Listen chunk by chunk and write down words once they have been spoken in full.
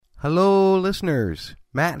Hello, listeners.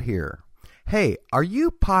 Matt here. Hey, are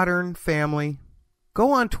you Podern Family?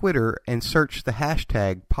 Go on Twitter and search the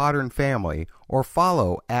hashtag Podern Family or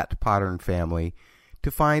follow at Podern Family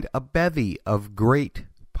to find a bevy of great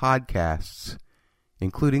podcasts,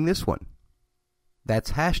 including this one.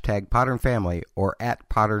 That's hashtag Podern Family or at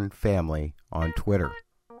Podern Family on Twitter.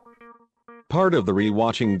 Part of the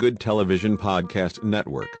Rewatching Good Television Podcast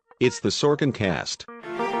Network. It's the Sorkin Cast.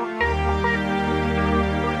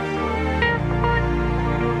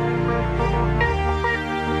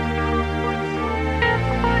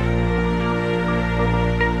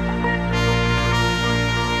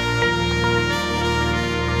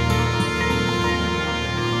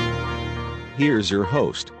 Here's your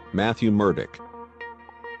host, Matthew Murdock.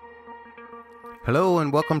 Hello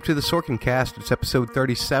and welcome to the Sorkin Cast. It's episode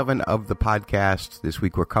 37 of the podcast. This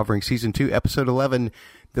week we're covering season 2, episode 11,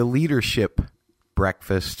 The Leadership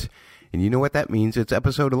Breakfast. And you know what that means. It's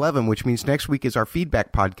episode 11, which means next week is our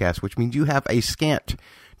feedback podcast, which means you have a scant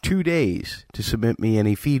 2 days to submit me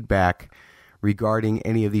any feedback regarding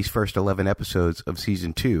any of these first 11 episodes of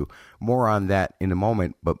Season 2. More on that in a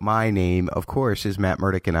moment, but my name, of course, is Matt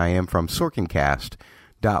Murdock, and I am from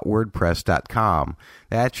sorkincast.wordpress.com.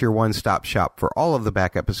 That's your one-stop shop for all of the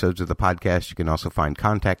back episodes of the podcast. You can also find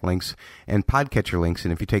contact links and podcatcher links,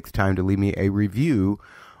 and if you take the time to leave me a review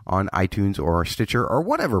on iTunes or Stitcher or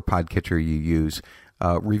whatever podcatcher you use,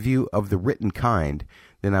 review of the written kind,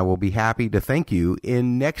 then I will be happy to thank you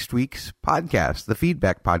in next week's podcast, the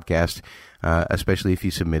feedback podcast, especially if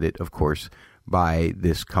you submit it, of course, by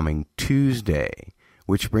this coming Tuesday.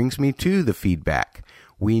 Which brings me to the feedback.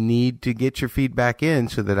 We need to get your feedback in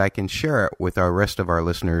so that I can share it with our rest of our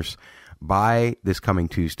listeners by this coming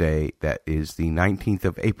Tuesday, that is the 19th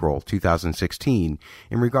of April, 2016,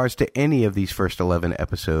 in regards to any of these first 11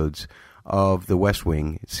 episodes of The West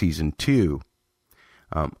Wing Season 2.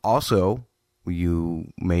 Also,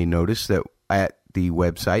 you may notice that at the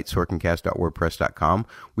website, sorkincast.wordpress.com,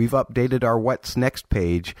 we've updated our What's Next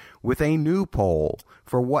page with a new poll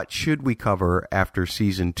for what should we cover after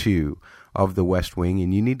Season 2 of The West Wing,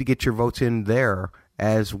 and you need to get your votes in there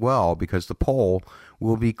as well, because the poll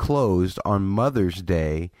will be closed on Mother's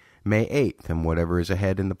Day, May 8th, and whatever is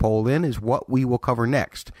ahead in the poll then is what we will cover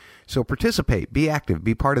next. So participate, be active,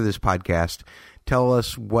 be part of this podcast, tell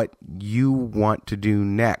us what you want to do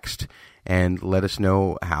next, and let us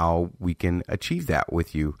know how we can achieve that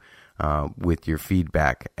with you, with your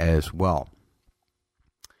feedback as well.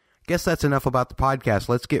 Guess that's enough about the podcast.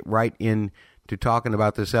 Let's get right into talking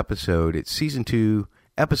about this episode. It's Season 2,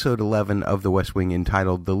 Episode 11 of The West Wing,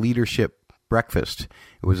 entitled The Leadership Breakfast.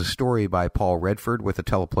 It was a story by Paul Redford with a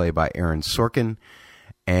teleplay by Aaron Sorkin,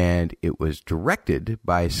 and it was directed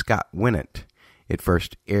by Scott Winnett. It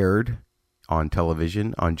first aired on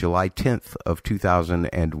television on July 10th of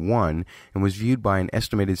 2001 and was viewed by an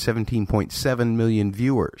estimated 17.7 million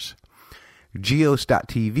viewers.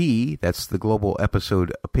 Geos.tv, that's the Global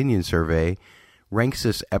Episode Opinion Survey, ranks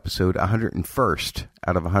this episode 101st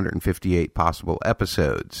out of 158 possible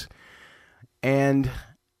episodes. And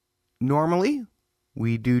normally,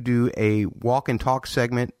 we do a walk and talk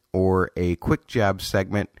segment or a quick jab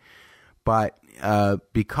segment, but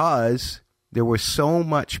because there was so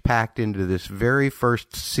much packed into this very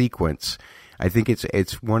first sequence, I think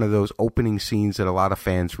it's one of those opening scenes that a lot of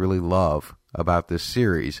fans really love about this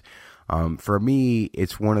series. For me,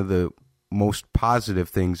 it's one of the most positive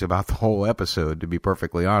things about the whole episode, to be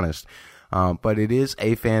perfectly honest. But it is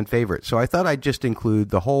a fan favorite. So I thought I'd just include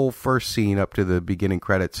the whole first scene up to the beginning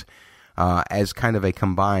credits as kind of a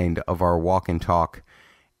combined of our walk and talk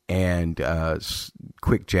and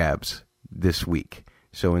quick jabs this week.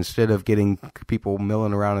 So instead of getting people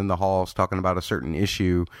milling around in the halls talking about a certain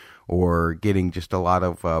issue or getting just a lot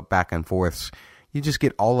of back and forths, you just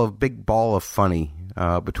get all a big ball of funny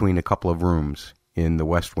between a couple of rooms in the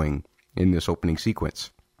West Wing in this opening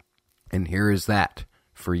sequence. And here is that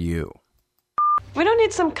for you. We don't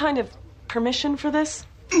need some kind of permission for this?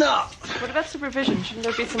 No. What about supervision? Shouldn't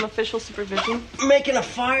there be some official supervision? Making a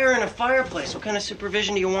fire in a fireplace. What kind of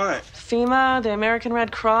supervision do you want? FEMA, the American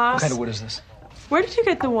Red Cross. What kind of wood is this? Where did you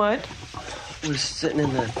get the wood? It was sitting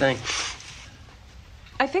in the thing.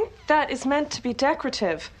 I think that is meant to be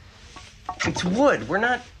decorative. It's wood. We're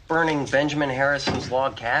not burning Benjamin Harrison's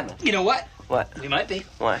log cabin. You know what? What? We might be.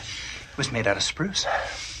 Why? It was made out of spruce.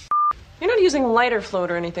 You're not using lighter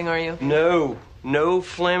fluid or anything, are you? No. No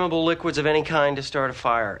flammable liquids of any kind to start a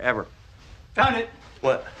fire, ever. Found it.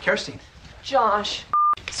 What? Kerosene. Josh.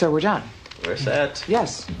 So we're done. Where's that?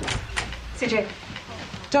 Yes. CJ.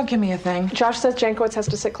 Don't give me a thing. Josh says Jankowitz has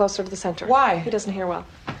to sit closer to the center. Why? He doesn't hear well.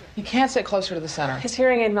 You can't sit closer to the center. His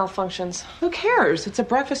hearing aid malfunctions. Who cares? It's a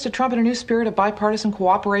breakfast to trumpet a new spirit of bipartisan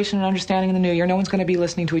cooperation and understanding in the new year. No one's going to be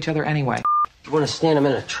listening to each other anyway. You want to stand him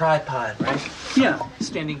in a tripod, right? Yeah,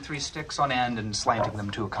 standing 3 sticks on end and slanting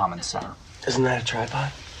them to a common center. Isn't that a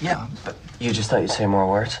tripod? Yeah, but You just thought you'd say more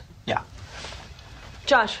words? yeah,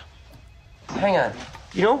 Josh, Hang on.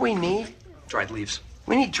 You know what we need? dried leaves.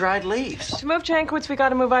 We need dried leaves. to move Jankowitz, we got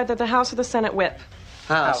to move either the House or the Senate whip.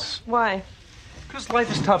 House. Why? Because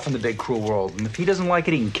life is tough in the big, cruel world, and if he doesn't like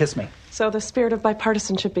it, he can kiss me. So the spirit of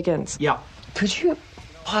bipartisanship begins. Yeah. Could you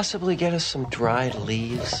possibly get us some dried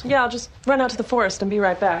leaves? Yeah, I'll just run out to the forest and be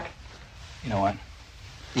right back. You know what?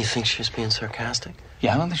 You think she's being sarcastic?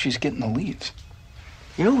 Yeah, I don't think she's getting the leaves.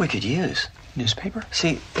 You know what we could use? Newspaper?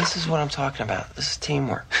 See, this is what I'm talking about. This is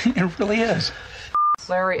teamwork. It really is.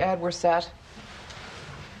 Larry, Ed, we're set.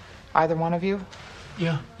 Either one of you?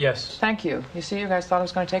 Yeah. Yes. Thank you. You see, you guys thought it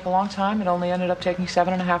was going to take a long time. It only ended up taking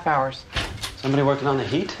 7.5 hours. Somebody working on the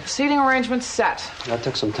heat? Seating arrangements set. That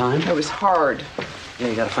took some time. It was hard. Yeah,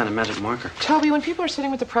 you gotta find a magic marker. Toby, when people are sitting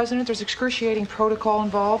with the president, there's excruciating protocol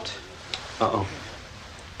involved. Uh-oh.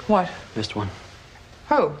 What? Missed one.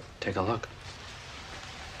 Who? Take a look.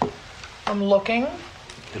 I'm looking.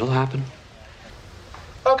 It'll happen.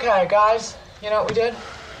 Okay, guys. You know what we did?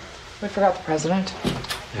 We forgot the president.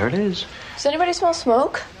 There it is. Does anybody smell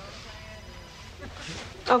smoke?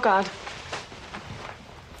 Oh, God.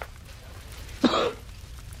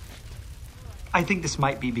 I think this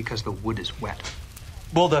might be because the wood is wet.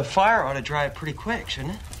 Well, the fire ought to dry up pretty quick,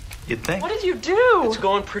 shouldn't it? You'd think. What did you do? It's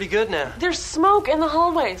going pretty good now. There's smoke in the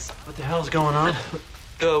hallways. What the hell's going on?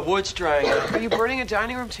 The wood's drying up. Are you burning a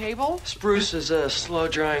dining room table? Spruce is a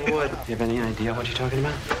slow-drying wood. Do you have any idea what you're talking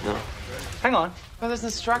about? No. Hang on. Well, there's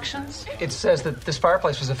instructions. It says that this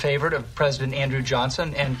fireplace was a favorite of President Andrew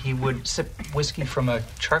Johnson, and he would sip whiskey from a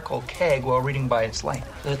charcoal keg while reading by its light.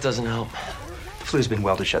 That doesn't help. The flu's been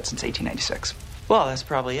welded shut since 1896. Well, that's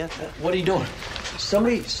probably it. What are you doing?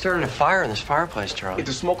 Somebody starting a fire in this fireplace, Charlie. If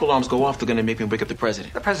the smoke alarms go off, they're gonna make me wake up the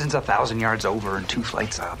president. The president's 1,000 yards over and 2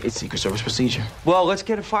 flights up. It's Secret Service procedure. Well, let's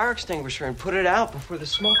get a fire extinguisher and put it out before the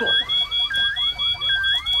smoke alarm.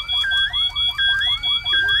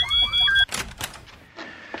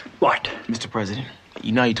 What? Mr. President,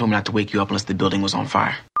 you know you told me not to wake you up unless the building was on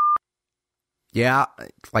fire. Yeah,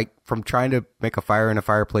 like from trying to make a fire in a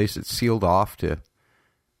fireplace that's sealed off to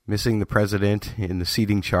missing the president in the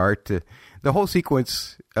seating chart. The whole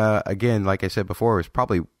sequence, again, like I said before, was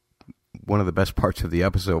probably one of the best parts of the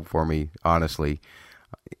episode for me, honestly.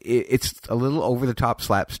 It's a little over-the-top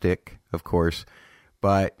slapstick, of course,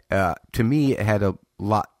 but to me, it had a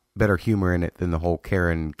lot better humor in it than the whole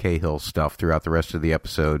Karen Cahill stuff throughout the rest of the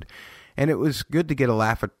episode. And it was good to get a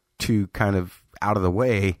laugh or two kind of out of the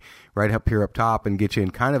way right up here up top and get you in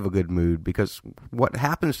kind of a good mood, because what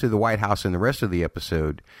happens to the White House in the rest of the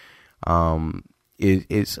episode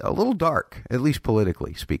is a little dark, at least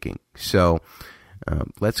politically speaking. So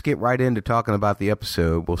let's get right into talking about the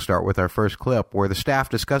episode. We'll start with our first clip where the staff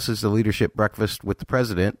discusses the leadership breakfast with the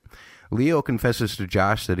president. Leo confesses to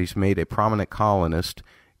Josh that he's made a prominent colonist,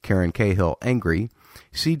 Karen Cahill, angry.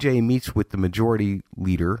 CJ meets with the majority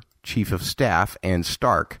leader, chief of staff, and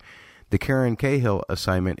Stark. The Karen Cahill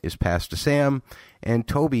assignment is passed to Sam, and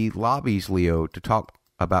Toby lobbies Leo to talk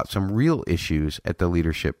about some real issues at the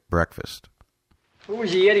leadership breakfast. Who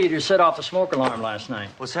was the idiot who set off the smoke alarm last night?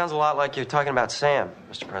 Well, it sounds a lot like you're talking about Sam,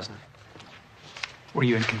 Mr. President. Were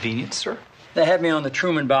you inconvenienced, sir? They had me on the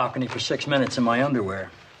Truman balcony for 6 minutes in my underwear.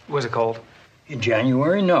 Was it cold? In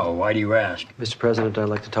January? No. Why do you ask? Mr. President, I'd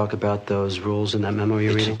like to talk about those rules in that memo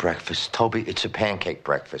you're It's reading. a breakfast. Toby, it's a pancake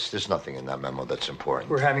breakfast. There's nothing in that memo that's important.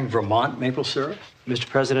 We're having Vermont maple syrup? Mr.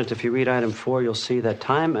 President, if you read item 4, you'll see that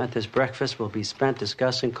time at this breakfast will be spent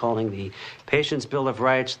discussing calling the Patient's Bill of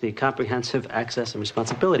Rights the Comprehensive Access and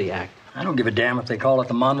Responsibility Act. I don't give a damn if they call it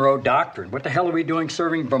the Monroe Doctrine. What the hell are we doing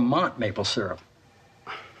serving Vermont maple syrup?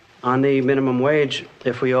 On the minimum wage,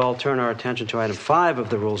 if we all turn our attention to item 5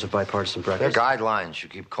 of the rules of bipartisan They're breakfast. guidelines. You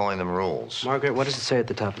keep calling them rules. Margaret, what does it say at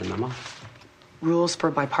the top of the memo? Rules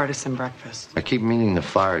for bipartisan breakfast. I keep meaning to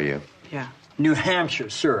fire you. Yeah. New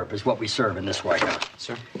Hampshire syrup is what we serve in this White House.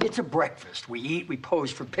 Sir? It's a breakfast. We eat, we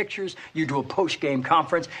pose for pictures, you do a post-game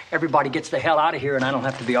conference, everybody gets the hell out of here, and I don't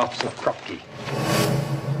have to be Officer Krupke.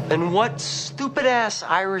 And what stupid-ass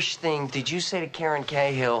Irish thing did you say to Karen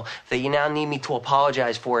Cahill that you now need me to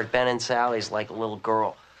apologize for at Ben and Sally's like a little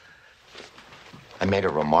girl? I made a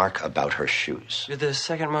remark about her shoes. You're the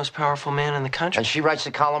second most powerful man in the country. And she writes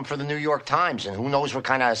a column for the New York Times, and who knows what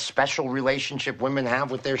kind of special relationship women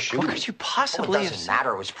have with their shoes. What could you possibly It have doesn't said?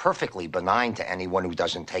 matter. It was perfectly benign to anyone who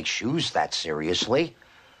doesn't take shoes that seriously.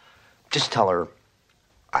 Just tell her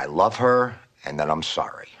I love her and that I'm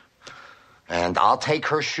sorry. And I'll take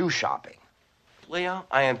her shoe shopping. Leo,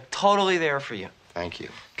 I am totally there for you. Thank you.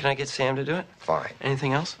 Can I get Sam to do it? Fine.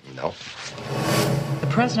 Anything else? No. The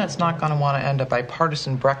president's not going to want to end a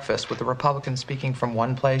bipartisan breakfast with the Republicans speaking from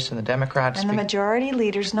one place and the Democrats And the majority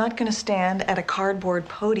leader's not going to stand at a cardboard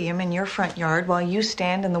podium in your front yard while you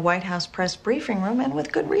stand in the White House press briefing room, and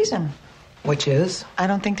with good reason. Which is? I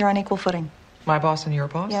don't think they're on equal footing. My boss and your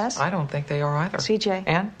boss? Yes. I don't think they are either. CJ.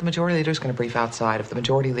 And the majority leader's going to brief outside. If the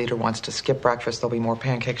majority leader wants to skip breakfast, there'll be more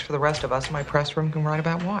pancakes for the rest of us, and my press room can write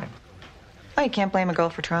about why. Oh, you can't blame a girl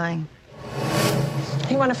for trying.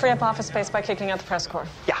 You want to free up office space by kicking out the press corps.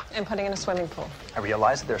 Yeah. And putting in a swimming pool. I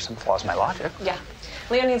realize that there's some flaws in my logic. Yeah.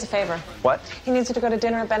 Leo needs a favor. What? He needs you to go to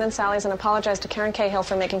dinner at Ben and Sally's and apologize to Karen Cahill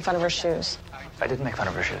for making fun of her shoes. I didn't make fun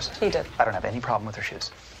of her shoes. He did. I don't have any problem with her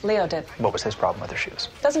shoes. Leo did. What was his problem with her shoes?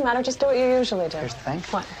 Doesn't matter, just do what you usually do. Here's the thing.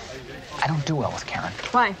 What? I don't do well with Karen.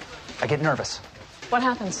 Why? I get nervous. What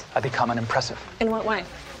happens? I become unimpressive. In what way?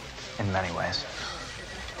 In many ways.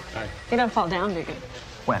 You don't fall down, do you?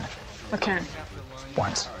 When? With Karen.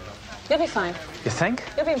 Once. You'll be fine. You think?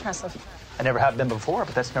 You'll be impressive. I never have been before,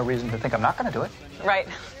 but that's no reason to think I'm not going to do it. Right.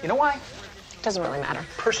 You know why? Doesn't really matter.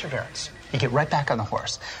 Perseverance. You get right back on the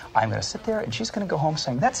horse. I'm going to sit there, and she's going to go home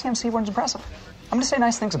saying, that Sam Seaborn's impressive. I'm going to say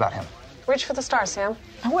nice things about him. Reach for the stars, Sam.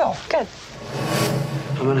 I will. Good.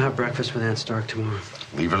 I'm going to have breakfast with Aunt Stark tomorrow.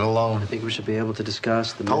 Leave it alone. I think we should be able to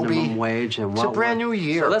discuss the Toby, minimum wage and what... it's a brand new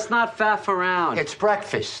year. So let's not faff around. It's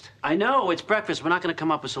breakfast. I know, it's breakfast. We're not going to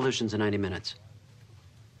come up with solutions in 90 minutes.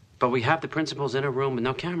 But we have the principals in a room with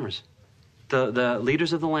no cameras. The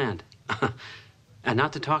leaders of the land. And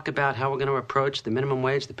not to talk about how we're going to approach the minimum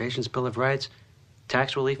wage, the Patients' Bill of Rights,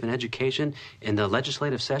 tax relief and education in the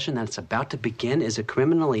legislative session that's about to begin is a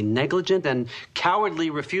criminally negligent and cowardly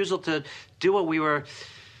refusal to do what we were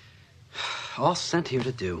all sent here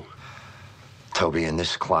to do. Toby, in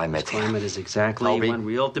this climate... This climate is exactly Toby, when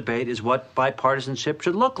real debate is what bipartisanship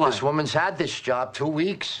should look like. This woman's had this job 2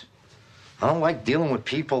 weeks. I don't like dealing with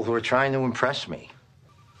people who are trying to impress me.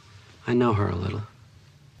 I know her a little.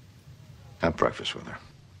 Have breakfast with her.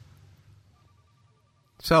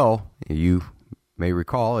 So, you may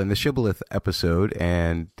recall in the Shibboleth episode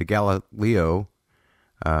and the Galileo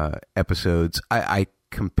episodes, I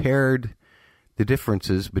compared the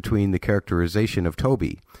differences between the characterization of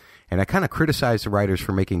Toby. And I kind of criticized the writers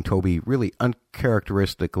for making Toby really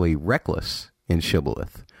uncharacteristically reckless in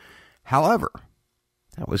Shibboleth. However,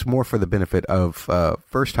 that was more for the benefit of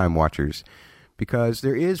first-time watchers, because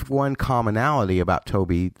there is one commonality about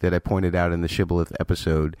Toby that I pointed out in the Shibboleth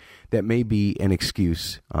episode that may be an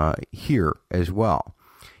excuse here as well.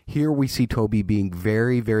 Here we see Toby being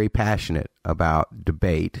very, very passionate about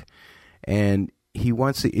debate, and he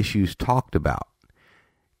wants the issues talked about.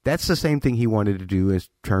 That's the same thing he wanted to do in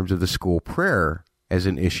terms of the school prayer as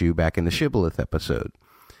an issue back in the Shibboleth episode.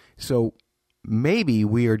 So maybe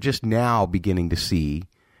we are just now beginning to see,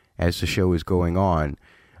 as the show is going on,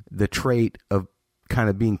 the trait of kind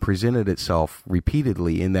of being presented itself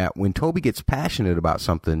repeatedly in that when Toby gets passionate about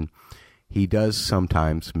something, he does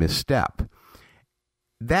sometimes misstep.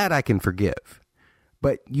 That I can forgive.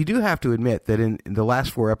 But you do have to admit that in the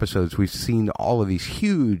last 4 episodes, we've seen all of these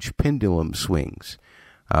huge pendulum swings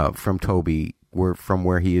from Toby, from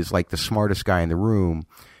where he is like the smartest guy in the room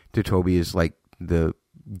to Toby is like the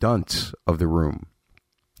dunce of the room.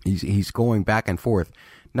 He's going back and forth,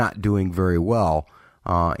 not doing very well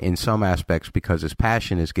in some aspects because his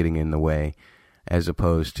passion is getting in the way, as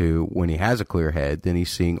opposed to when he has a clear head, then he's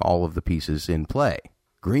seeing all of the pieces in play.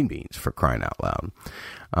 Green beans, for crying out loud.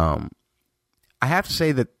 I have to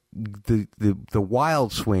say that the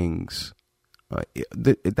wild swings,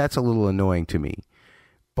 that's a little annoying to me.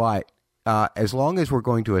 But as long as we're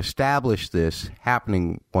going to establish this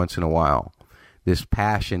happening once in a while, this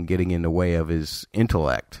passion getting in the way of his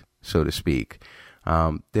intellect, so to speak,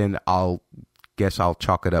 then I'll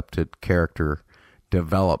chalk it up to character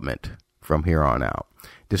development from here on out.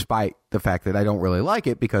 Despite the fact that I don't really like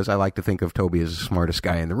it, because I like to think of Toby as the smartest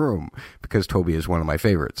guy in the room, because Toby is one of my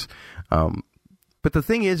favorites. But the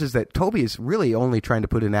thing is that Toby is really only trying to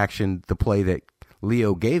put in action the play that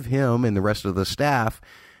Leo gave him and the rest of the staff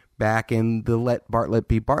back in the Let Bartlett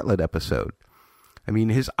Be Bartlett episode. I mean,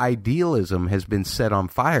 his idealism has been set on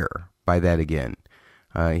fire by that again.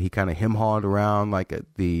 He kind of hem-hawed around like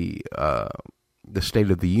the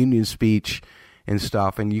State of the Union speech and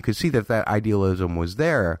stuff, and you could see that idealism was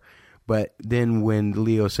there. But then when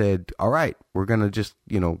Leo said, all right, we're going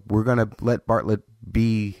to let Bartlett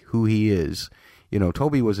be who he is,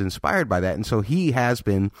 Toby was inspired by that, and so he has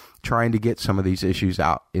been trying to get some of these issues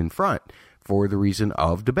out in front. for the reason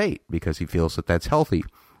of debate, because he feels that that's healthy.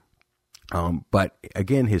 But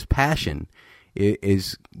again, his passion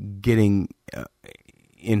is getting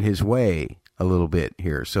in his way a little bit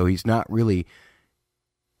here. So he's not really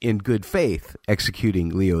in good faith executing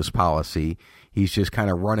Leo's policy. He's just kind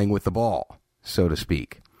of running with the ball, so to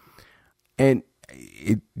speak. And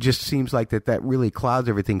it just seems like that really clouds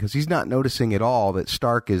everything, because he's not noticing at all that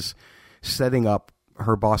Stark is setting up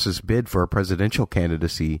her boss's bid for a presidential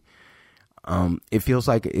candidacy. It feels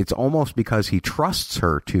like it's almost because he trusts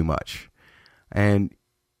her too much. And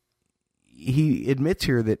he admits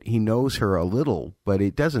here that he knows her a little, but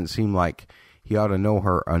it doesn't seem like he ought to know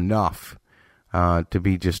her enough to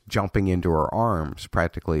be just jumping into her arms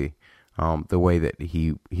practically the way that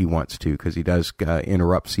he wants to, because he does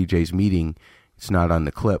interrupt CJ's meeting. It's not on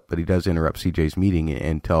the clip, but he does interrupt CJ's meeting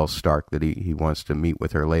and tells Stark that he wants to meet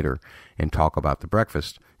with her later and talk about the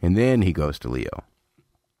breakfast. And then he goes to Leo.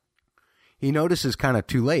 He notices kind of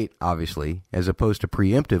too late, obviously, as opposed to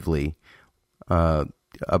preemptively,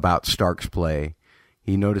 about Stark's play.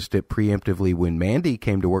 He noticed it preemptively when Mandy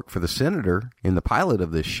came to work for the senator in the pilot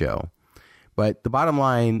of this show. But the bottom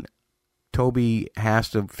line, Toby has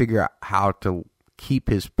to figure out how to keep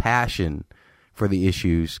his passion for the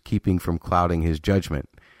issues, keeping from clouding his judgment.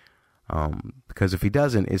 Because if he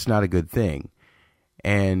doesn't, it's not a good thing.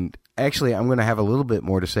 And actually, I'm going to have a little bit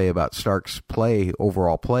more to say about Stark's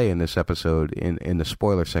overall play in this episode in the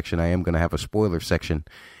spoiler section. I am going to have a spoiler section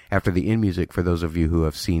after the end music for those of you who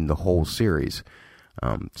have seen the whole series.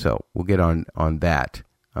 So we'll get on that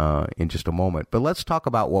in just a moment. But let's talk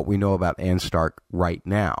about what we know about Ann Stark right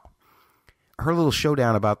now. Her little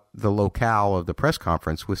showdown about the locale of the press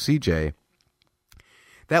conference with CJ,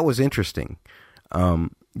 that was interesting.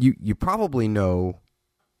 You probably know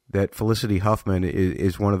that Felicity Huffman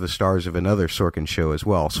is one of the stars of another Sorkin show as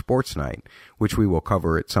well, Sports Night, which we will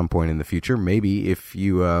cover at some point in the future. Maybe if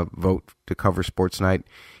you vote to cover Sports Night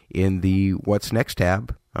in the What's Next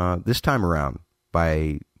tab this time around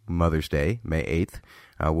by Mother's Day, May 8th.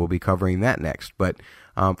 We'll be covering that next. But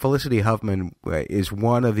Felicity Huffman is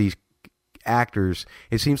one of these actors.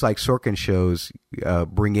 It seems like Sorkin shows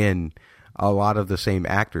bring in a lot of the same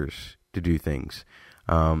actors to do things.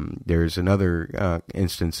 There's another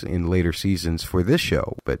instance in later seasons for this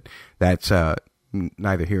show, but that's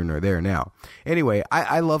neither here nor there now. Anyway,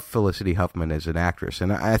 I love Felicity Huffman as an actress,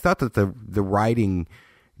 and I thought that the writing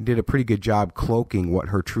did a pretty good job cloaking what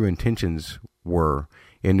her true intentions were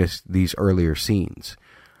in these earlier scenes.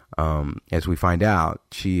 As we find out,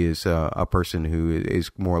 she is a person who is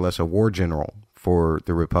more or less a war general for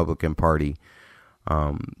the Republican Party.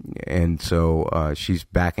 And so she's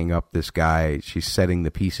backing up this guy. She's setting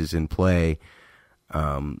the pieces in play,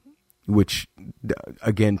 which,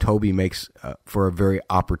 again, Toby makes for a very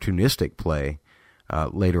opportunistic play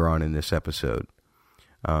later on in this episode.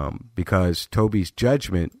 Because Toby's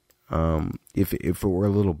judgment, if it were a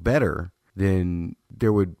little better, then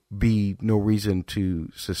there would be no reason to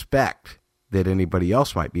suspect that anybody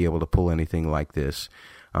else might be able to pull anything like this.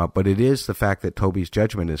 But it is the fact that Toby's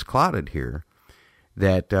judgment is clouded here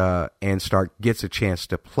that Ann Stark gets a chance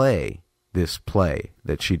to play this play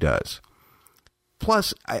that she does.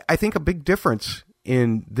 Plus, I think a big difference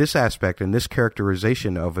in this aspect and this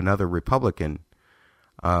characterization of another Republican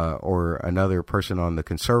or another person on the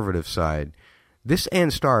conservative side, this Ann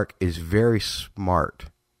Stark is very smart.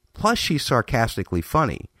 Plus, she's sarcastically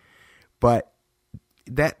funny. But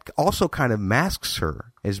that also kind of masks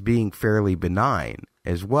her as being fairly benign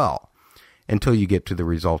as well, until you get to the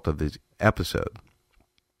result of this episode.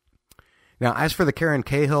 Now, as for the Karen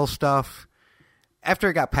Cahill stuff, after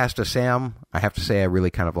I got past to Sam, I have to say I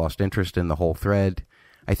really kind of lost interest in the whole thread.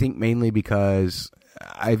 I think mainly because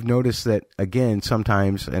I've noticed that, again,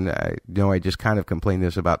 sometimes, and I just kind of complained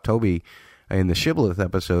this about Toby in the Shibboleth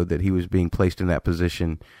episode, that he was being placed in that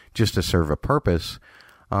position just to serve a purpose.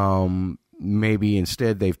 Maybe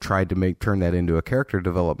instead they've tried to turn that into a character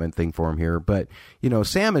development thing for him here. But,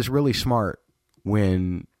 Sam is really smart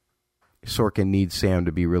when Sorkin needs Sam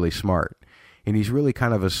to be really smart. And he's really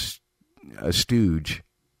kind of a stooge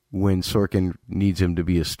when Sorkin needs him to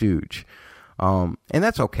be a stooge. And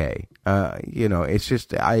that's okay. It's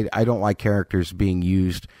just I don't like characters being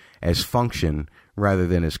used as function rather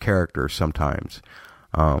than as character sometimes.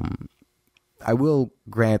 I will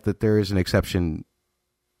grant that there is an exception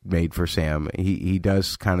made for Sam. He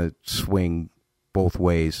does kind of swing both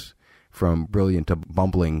ways, from brilliant to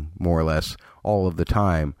bumbling, more or less, all of the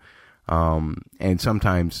time. And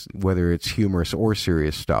sometimes whether it's humorous or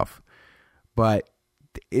serious stuff. But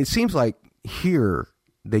it seems like here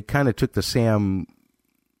they kind of took the Sam,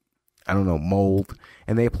 mold,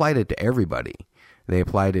 and they applied it to everybody. They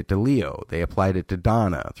applied it to Leo. They applied it to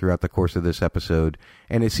Donna throughout the course of this episode,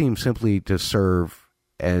 and it seems simply to serve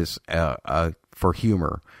as for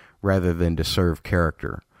humor rather than to serve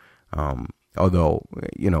character. Although,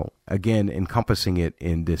 again, encompassing it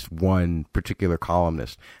in this one particular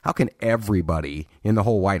columnist. How can everybody in the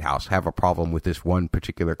whole White House have a problem with this one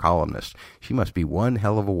particular columnist? She must be one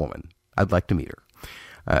hell of a woman. I'd like to meet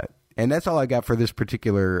her. And that's all I got for this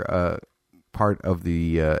particular part of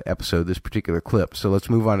the episode, this particular clip. So let's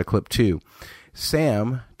move on to clip 2.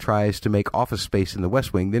 Sam tries to make office space in the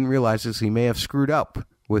West Wing, then realizes he may have screwed up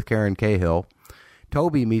with Karen Cahill.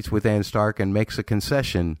 Toby meets with Ann Stark and makes a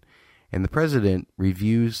concession, and the president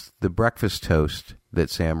reviews the breakfast toast that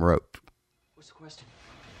Sam wrote. What's the question?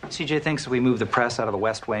 CJ thinks if we move the press out of the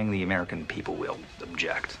West Wing, the American people will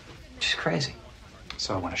object. She's crazy.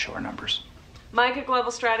 So I want to show her numbers. Mike at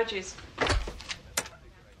Global Strategies.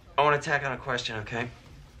 I want to tack on a question, okay?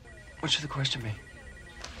 What should the question be?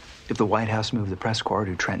 If the White House moved the press corps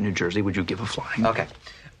to Trenton, New Jersey, would you give a flying? Okay.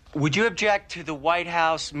 Would you object to the White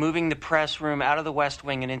House moving the press room out of the West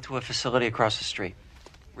Wing and into a facility across the street?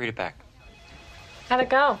 Read it back. How'd it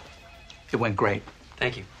go? It went great.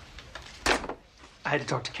 Thank you. I had to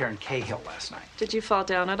talk to Karen Cahill last night. Did you fall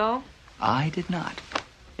down at all? I did not.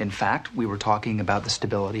 In fact, we were talking about the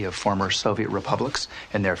stability of former Soviet republics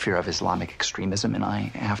and their fear of Islamic extremism, and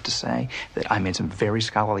I have to say that I made some very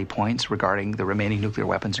scholarly points regarding the remaining nuclear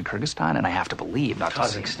weapons in Kyrgyzstan, and I have to believe, not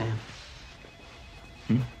Kazakhstan.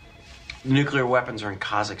 Nuclear weapons are in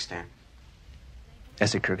Kazakhstan.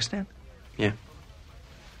 Is it Kyrgyzstan? Yeah.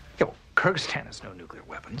 Yeah, well, Kyrgyzstan has no nuclear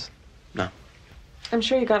weapons. No. I'm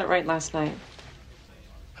sure you got it right last night.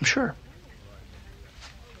 I'm sure.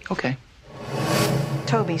 Okay.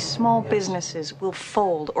 Toby, small businesses will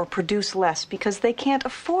fold or produce less because they can't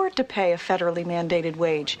afford to pay a federally mandated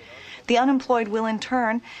wage. The unemployed will, in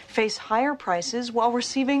turn, face higher prices while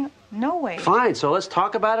receiving no wage. Fine, so let's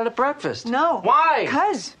talk about it at breakfast. No. Why?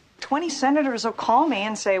 Because 20 senators will call me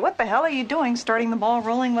and say, what the hell are you doing starting the ball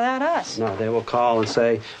rolling without us? No, they will call and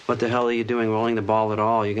say, what the hell are you doing rolling the ball at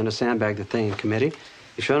all? You're going to sandbag the thing in committee?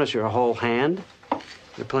 You've shown us your whole hand.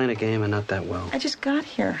 You're playing a game and not that well. I just got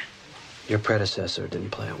here. Your predecessor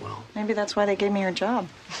didn't play it well. Maybe that's why they gave me your job.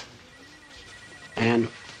 And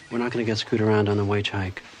we're not going to get screwed around on the wage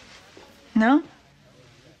hike. No?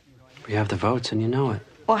 We have the votes and you know it.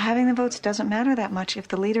 Well, having the votes doesn't matter that much if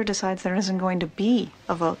the leader decides there isn't going to be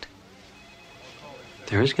a vote.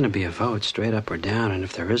 There is going to be a vote, straight up or down, and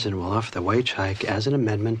if there isn't, we'll offer the wage hike as an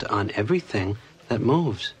amendment on everything that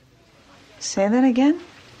moves. Say that again?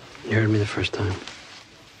 You heard me the first time.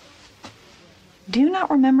 Do you not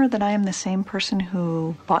remember that I am the same person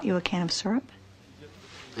who bought you a can of syrup?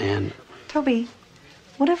 And Toby,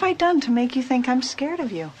 what have I done to make you think I'm scared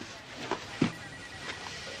of you?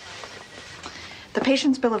 The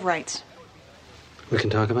Patient's Bill of Rights. we can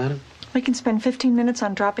talk about it? We can spend 15 minutes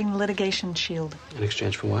on dropping the litigation shield. In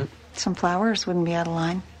exchange for what? Some flowers wouldn't be out of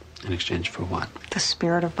line. In exchange for what? The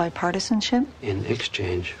spirit of bipartisanship. In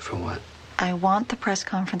exchange for what? I want the press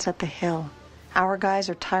conference at the Hill. Our guys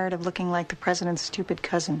are tired of looking like the president's stupid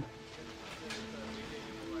cousin.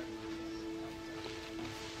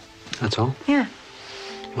 That's all? Yeah.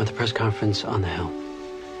 You want the press conference on the Hill?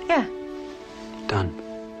 Yeah. Done.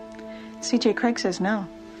 CJ Craig says no.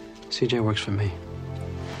 CJ works for me.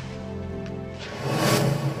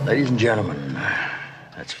 Ladies and gentlemen,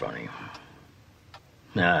 that's funny.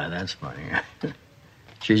 Nah, that's funny.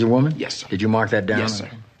 She's a woman? Yes, sir. Did you mark that down? Yes, sir.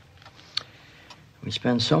 We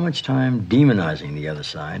spend so much time demonizing the other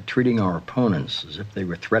side, treating our opponents as if they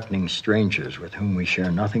were threatening strangers with whom we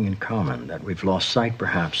share nothing in common, that we've lost sight,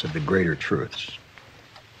 perhaps, of the greater truths.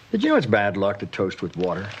 Did you know it's bad luck to toast with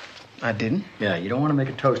water? I didn't. Yeah, you don't want to make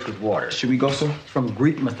a toast with water. Should we go, sir? From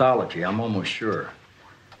Greek mythology, I'm almost sure.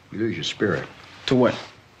 You lose your spirit. To what?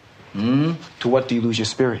 To what do you lose your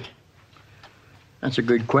spirit? That's a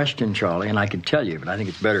good question, Charlie, and I could tell you, but I think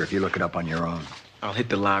it's better if you look it up on your own. I'll hit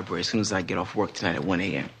the library as soon as I get off work tonight at 1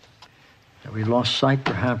 a.m. We've lost sight,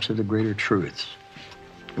 perhaps, of the greater truths.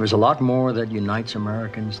 There's a lot more that unites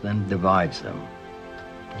Americans than divides them.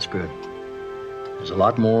 That's good. There's a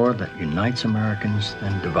lot more that unites Americans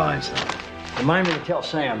than divides them. Remind me to tell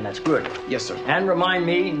Sam that's good. Yes, sir. And remind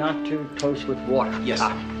me not to toast with water. Yes,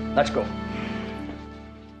 sir. Let's go.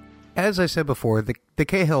 As I said before, the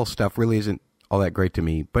Cahill stuff really isn't all that great to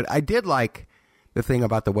me, but I did like the thing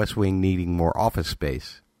about the West Wing needing more office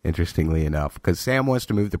space, interestingly enough, because Sam wants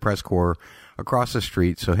to move the press corps across the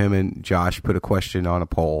street, so him and Josh put a question on a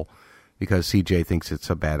poll because CJ thinks it's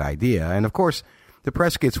a bad idea. And, of course, the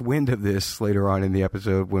press gets wind of this later on in the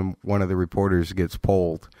episode when one of the reporters gets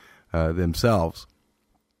polled themselves.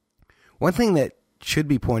 One thing that should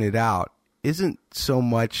be pointed out isn't so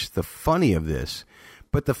much the funny of this,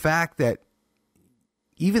 but the fact that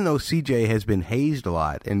even though CJ has been hazed a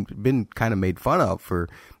lot and been kind of made fun of for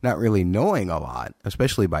not really knowing a lot,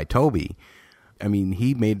 especially by Toby, I mean,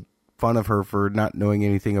 he made fun of her for not knowing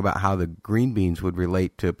anything about how the green beans would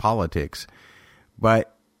relate to politics.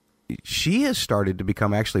 But she has started to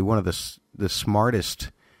become actually one of the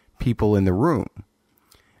smartest people in the room.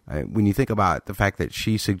 When you think about the fact that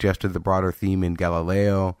she suggested the broader theme in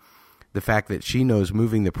Galileo, the fact that she knows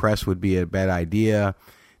moving the press would be a bad idea,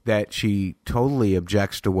 that she totally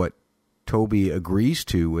objects to what Toby agrees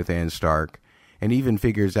to with Ann Stark, and even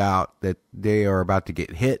figures out that they are about to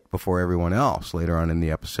get hit before everyone else later on in the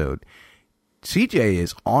episode. CJ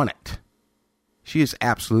is on it. She is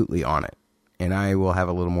absolutely on it. And I will have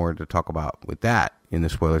a little more to talk about with that in the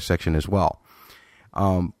spoiler section as well.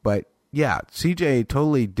 But yeah, CJ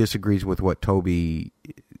totally disagrees with what Toby's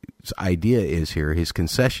idea is here, his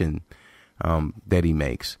concession that he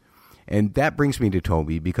makes. And that brings me to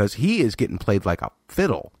Toby, because he is getting played like a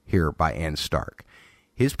fiddle here by Ann Stark.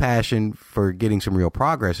 His passion for getting some real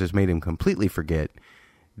progress has made him completely forget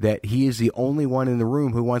that he is the only one in the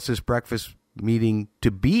room who wants this breakfast meeting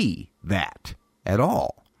to be that at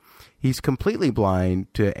all. He's completely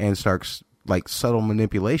blind to Ann Stark's subtle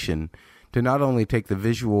manipulation to not only take the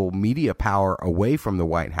visual media power away from the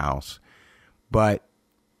White House, but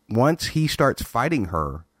once he starts fighting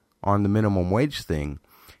her on the minimum wage thing,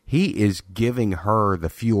 he is giving her the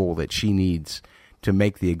fuel that she needs to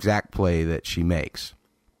make the exact play that she makes.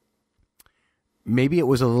 Maybe it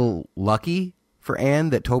was a little lucky for Ann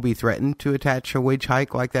that Toby threatened to attach a wage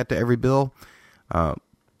hike like that to every bill.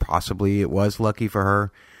 Possibly it was lucky for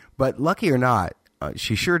her. But lucky or not,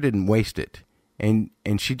 she sure didn't waste it. And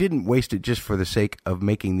she didn't waste it just for the sake of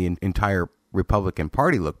making the entire Republican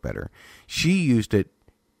Party look better. She used it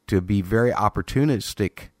to be very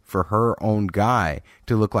opportunistic for her own guy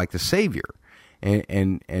to look like the savior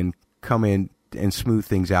and come in and smooth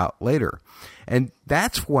things out later. And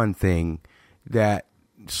that's one thing that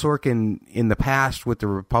Sorkin in the past with the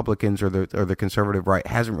Republicans or the conservative right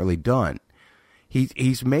hasn't really done.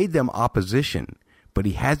 He's made them opposition, but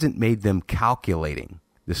he hasn't made them calculating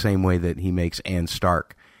the same way that he makes Ann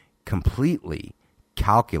Stark completely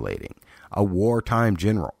calculating, a wartime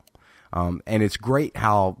general. And it's great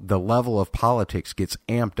how the level of politics gets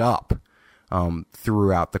amped up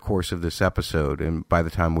throughout the course of this episode and by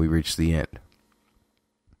the time we reach the end.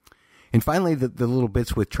 And finally, the little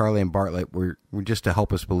bits with Charlie and Bartlett were just to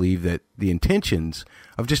help us believe that the intentions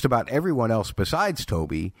of just about everyone else besides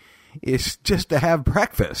Toby is just to have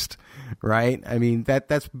breakfast, right? I mean,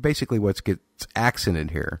 that's basically what gets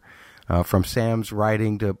accented here. From Sam's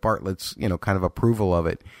writing to Bartlett's, kind of approval of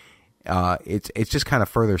it. It's just kind of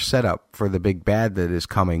further setup for the big bad that is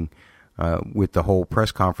coming with the whole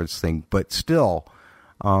press conference thing. But still,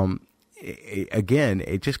 again,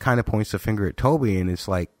 it just kind of points the finger at Toby, and it's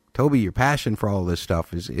like, Toby, your passion for all this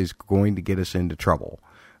stuff is going to get us into trouble,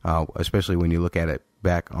 especially when you look at it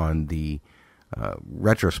back on the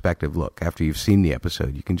retrospective look. After you've seen the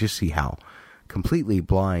episode, you can just see how completely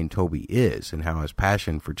blind Toby is and how his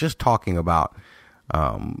passion for just talking about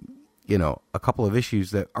a couple of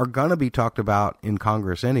issues that are going to be talked about in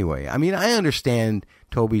Congress anyway. I mean, I understand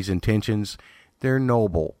Toby's intentions. They're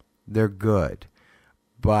noble. They're good.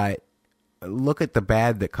 But look at the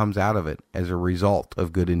bad that comes out of it as a result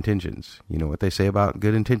of good intentions. You know what they say about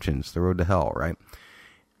good intentions, the road to hell, right?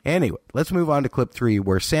 Anyway, let's move on to clip 3,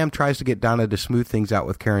 where Sam tries to get Donna to smooth things out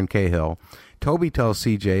with Karen Cahill. Toby tells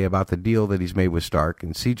CJ about the deal that he's made with Stark,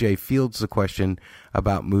 and CJ fields the question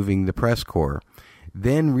about moving the press corps,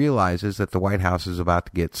 then realizes that the White House is about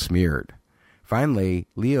to get smeared. Finally,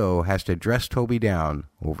 Leo has to dress Toby down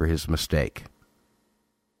over his mistake.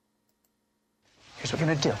 Here's what we're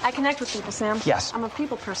going to do. I connect with people, Sam. Yes. I'm a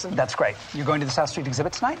people person. That's great. You're going to the South Street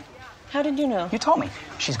exhibit tonight? How did you know? You told me.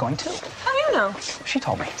 She's going too. How do you know? She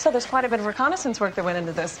told me. So there's quite a bit of reconnaissance work that went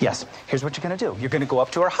into this. Yes. Here's what you're going to do. You're going to go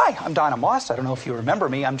up to her. Hi, I'm Donna Moss. I don't know if you remember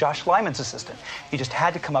me. I'm Josh Lyman's assistant. You just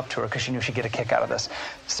had to come up to her because you knew she'd get a kick out of this.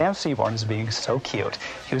 Sam Seaborn is being so cute.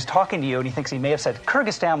 He was talking to you, and he thinks he may have said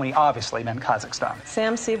Kyrgyzstan when he obviously meant Kazakhstan.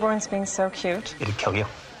 Sam Seaborn's being so cute. It'd kill you.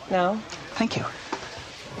 No. Thank you.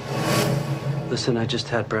 Listen, I just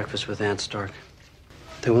had breakfast with Ann Stark.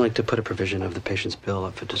 They're willing to put a provision of the patient's bill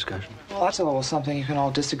up for discussion. Well, that's a little something you can all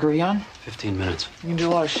disagree on. 15 minutes. You can do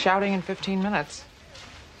a lot of shouting in 15 minutes.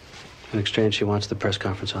 In exchange, she wants the press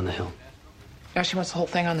conference on the Hill. Now she wants the whole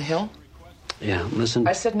thing on the Hill? Yeah, listen.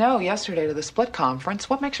 I said no yesterday to the split conference.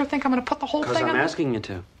 What makes her think I'm going to put the whole thing on? Because I'm asking you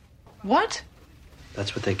to. What?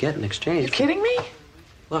 That's what they get in exchange. You kidding me?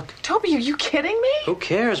 Look. Toby, are you kidding me? Who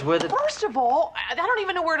cares whether... First of all, I don't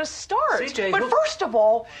even know where to start. CJ, but first of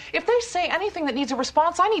all, if they say anything that needs a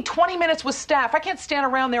response, I need 20 minutes with staff. I can't stand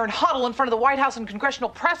around there and huddle in front of the White House and congressional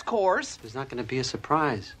press corps. There's not going to be a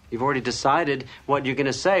surprise. You've already decided what you're going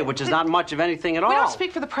to say, which is not much of anything at all. We don't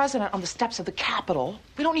speak for the president on the steps of the Capitol.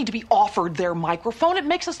 We don't need to be offered their microphone. It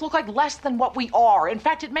makes us look like less than what we are. In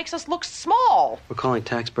fact, it makes us look small. We're calling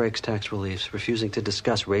tax breaks tax reliefs, refusing to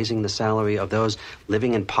discuss raising the salary of those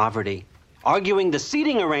living in poverty, arguing the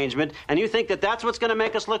seating arrangement, and you think that that's what's going to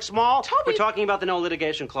make us look small? Toby. We're talking about the no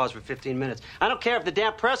litigation clause for 15 minutes. I don't care if the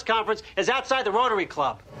damn press conference is outside the Rotary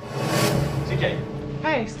Club. CJ.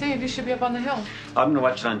 Hey, Steve, you should be up on the hill. I'm going to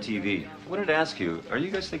watch it on TV. I wanted to ask you, are you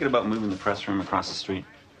guys thinking about moving the press room across the street?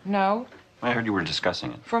 No. I heard you were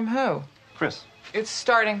discussing it. From who? Chris. It's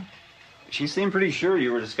starting. She seemed pretty sure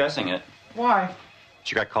you were discussing it. Why?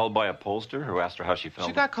 She got called by a pollster who asked her how she felt.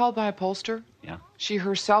 She got called by a pollster? Yeah. She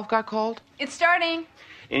herself got called? It's starting.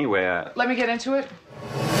 Anyway, Let me get into it.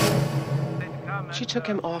 She took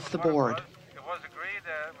him off the board.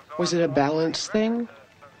 Was it a balance thing?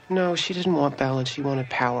 No, she didn't want balance. She wanted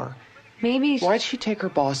power. Maybe... Why'd she take her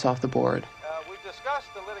boss off the board? We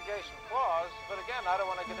discussed the litigation clause, but again, I don't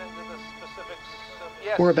want to get into the specifics of...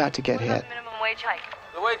 Yes. We're about to get hit. Minimum wage hike.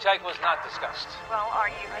 The wage hike was not discussed. Well, are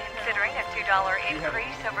you considering a $2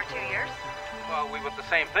 increase over 2 years? Well, we want the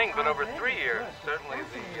same thing, but over 3 years. Certainly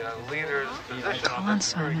the leader's position on this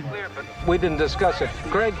is very clear, but... We didn't discuss it.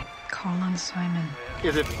 Greg? Call on Simon.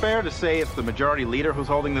 Is it fair to say it's the majority leader who's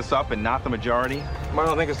holding this up and not the majority? I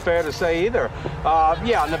don't think it's fair to say either.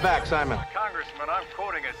 Yeah, in the back, Simon. Congressman, I'm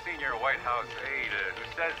quoting a senior White House aide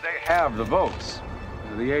who says they have the votes.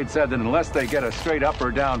 The aide said that unless they get a straight up or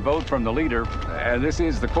down vote from the leader, and this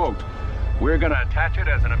is the quote, we're going to attach it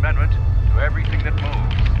as an amendment to everything that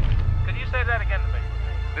moves. Could you say that again to me?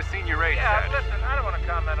 The senior aide Yeah, said. listen, I don't want to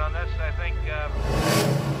comment on this. I think,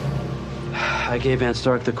 I gave Ann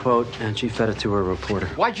Stark the quote, and she fed it to her reporter.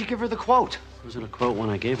 Why'd you give her the quote? It wasn't a quote when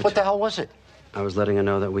I gave it What to the hell was it? I was letting her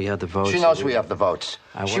know that we had the votes. She knows we have the votes.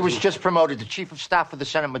 She was wasn't- just promoted to Chief of Staff for the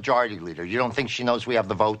Senate Majority Leader. You don't think she knows we have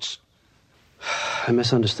the votes? I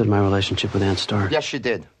misunderstood my relationship with Ann Stark. Yes, you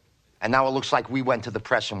did. And now it looks like we went to the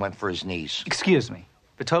press and went for his knees. Excuse me,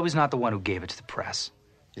 but Toby's not the one who gave it to the press.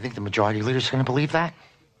 You think the Majority Leader's going to believe that?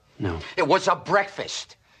 No. It was a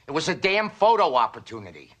breakfast. It was a damn photo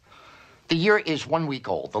opportunity. The year is 1 week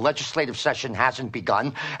old. The legislative session hasn't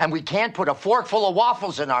begun, and we can't put a fork full of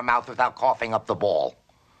waffles in our mouth without coughing up the ball.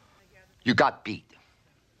 You got beat.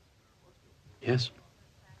 Yes?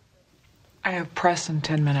 I have press in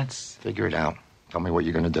 10 minutes. Figure it out. Tell me what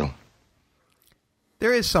you're going to do.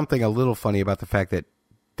 There is something a little funny about the fact that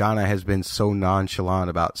Donna has been so nonchalant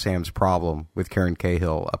about Sam's problem with Karen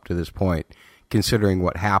Cahill up to this point, considering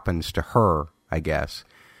what happens to her, I guess.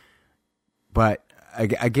 But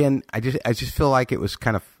again, I just feel like it was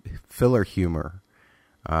kind of filler humor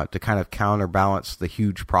to kind of counterbalance the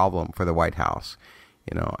huge problem for the White House.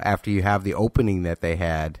 You know, after you have the opening that they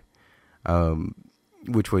had,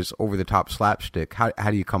 which was over-the-top slapstick, how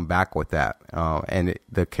do you come back with that?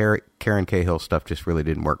 The Karen Cahill stuff just really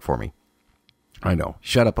didn't work for me. I know.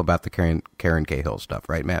 Shut up about the Karen Cahill stuff,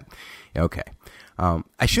 right, Matt? Okay.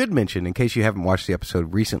 I should mention, in case you haven't watched the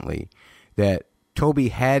episode recently, that Toby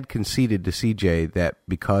had conceded to CJ that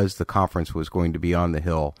because the conference was going to be on the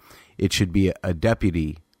Hill, it should be a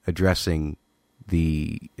deputy addressing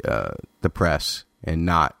the press and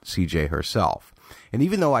not CJ herself. And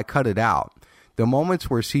even though I cut it out, the moments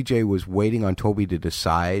where CJ was waiting on Toby to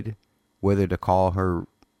decide whether to call her,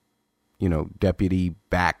 deputy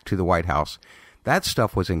back to the White House, that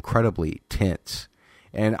stuff was incredibly tense.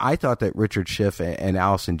 And I thought that Richard Schiff and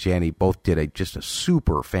Allison Janney both did just a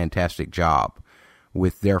super fantastic job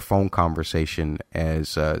with their phone conversation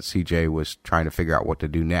as CJ was trying to figure out what to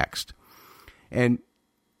do next. And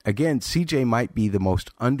again, CJ might be the most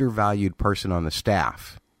undervalued person on the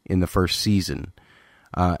staff in the first season.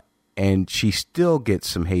 And she still gets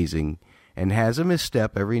some hazing and has a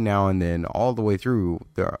misstep every now and then all the way through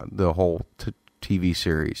the whole TV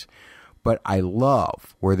series. But I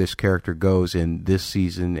love where this character goes in this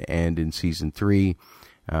season and in season 3,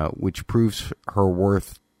 which proves her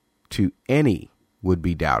worth to any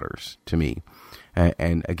would-be doubters to me.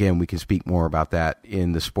 And again, we can speak more about that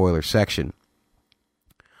in the spoiler section.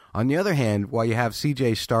 On the other hand, while you have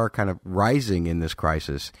CJ Starr kind of rising in this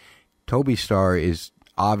crisis, Toby Starr is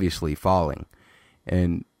obviously falling.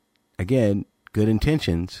 And again, good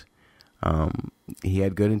intentions. He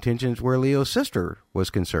had good intentions where Leo's sister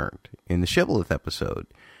was concerned in the Shibboleth episode.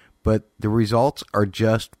 But the results are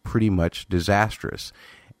just pretty much disastrous.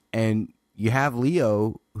 And you have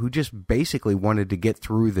Leo, who just basically wanted to get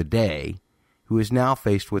through the day, who is now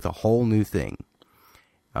faced with a whole new thing.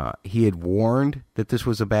 He had warned that this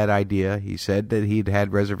was a bad idea. He said that he'd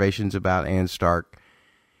had reservations about Ann Stark.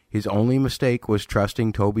 His only mistake was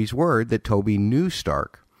trusting Toby's word that Toby knew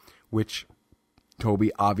Stark, which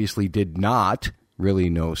Toby obviously did not really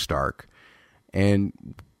know Stark.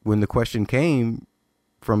 And when the question came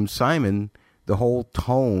from Simon, the whole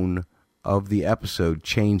tone of the episode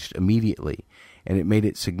changed immediately, and it made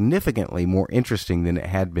it significantly more interesting than it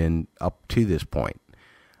had been up to this point.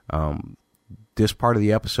 This part of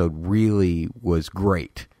the episode really was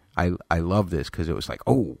great. I love this because it was like,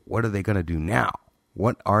 oh, what are they going to do now?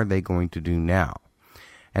 What are they going to do now?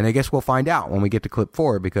 And I guess we'll find out when we get to clip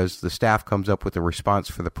 4, because the staff comes up with a response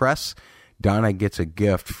for the press. Donna gets a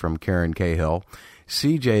gift from Karen Cahill.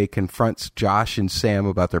 CJ confronts Josh and Sam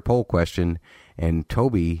about their poll question, and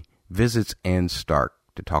Toby visits Ann Stark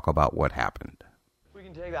to talk about what happened.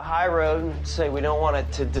 Take the high road and say we don't want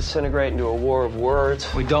it to disintegrate into a war of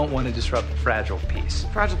words. We don't want to disrupt the fragile peace.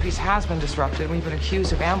 Fragile peace has been disrupted. We've been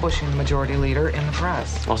accused of ambushing the majority leader in the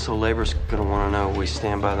press. Also, labor's going to want to know we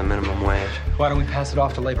stand by the minimum wage. Why don't we pass it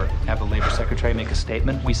off to labor? Have the labor secretary make a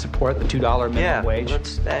statement. We support the $2 minimum wage.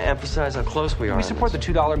 Let's emphasize how close we are. We support the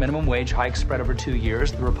 $2 minimum wage hike spread over 2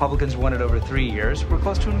 years. The Republicans want it over 3 years. We're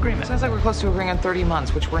close to an agreement. Sounds like we're close to agreeing on 30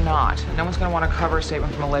 months, which we're not. No one's going to want to cover a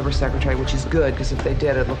statement from a labor secretary, which is good, because if they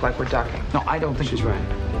did, it'd look like we're ducking. No, I don't think she's right.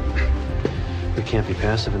 We can't be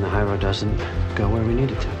passive, and the high road doesn't go where we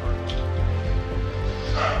need it to.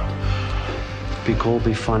 Be cool,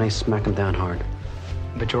 be funny, smack them down hard.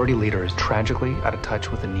 Majority leader is tragically out of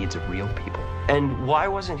touch with the needs of real people. And why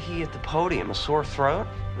wasn't he at the podium? A sore throat?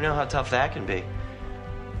 We know how tough that can be.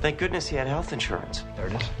 Thank goodness he had health insurance. There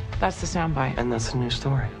it is. That's the soundbite. And that's the new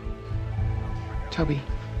story. Toby.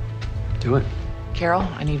 Do it. Carol,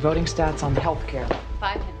 I need voting stats on health care.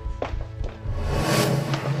 5 minutes.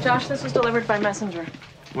 Josh, this was delivered by messenger.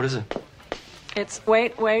 What is it? It's,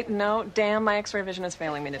 wait, no, damn, my x-ray vision is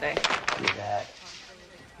failing me today. Do that.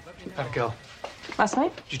 How'd it go? Last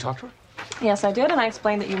night? Did you talk to her? Yes, I did, and I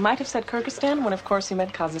explained that you might have said Kyrgyzstan when, of course, you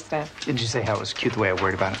meant Kazakhstan. Did you say how it was cute the way I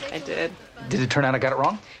worried about it? I did. Did it turn out I got it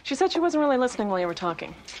wrong? She said she wasn't really listening while you were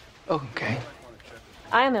talking. Okay.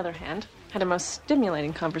 I, on the other hand, had a most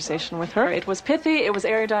stimulating conversation with her. It was pithy, it was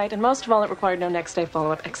erudite, and most of all, it required no next-day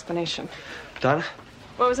follow-up explanation. Donna?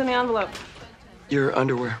 What was in the envelope? Your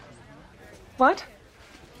underwear. What?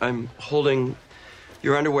 I'm holding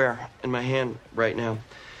your underwear in my hand right now.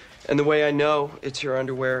 And the way I know it's your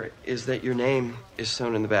underwear is that your name is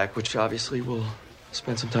sewn in the back, which obviously we'll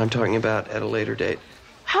spend some time talking about at a later date.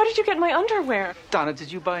 How did you get my underwear? Donna, did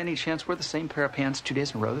you by any chance wear the same pair of pants 2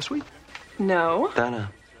 days in a row this week? No. Donna.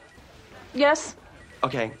 Yes.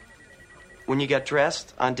 Okay. When you got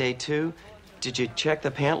dressed on day 2, did you check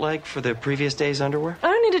the pant leg for the previous day's underwear? I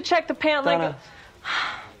don't need to check the pant leg. Donna.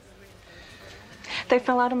 They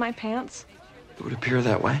fell out of my pants. It would appear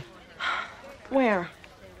that way. Where?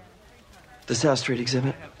 The South Street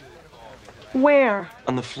exhibit. Where?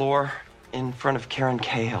 On the floor in front of Karen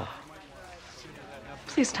Cahill.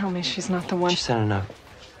 Please tell me she's not the one. She sent a note.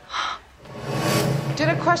 Did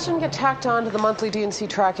a question get tacked on to the monthly DNC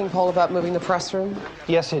tracking poll about moving the press room?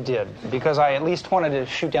 Yes, it did. Because I at least wanted to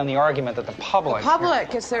shoot down the argument that the public... The public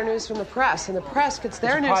gets their news from the press, and the press gets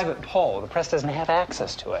their news... It's a private poll. The press doesn't have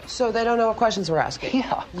access to it. So they don't know what questions we're asking?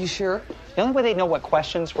 Yeah. You sure? The only way they'd know what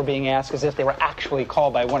questions were being asked is if they were actually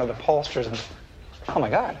called by one of the pollsters. And... Oh, my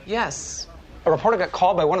God. Yes. A reporter got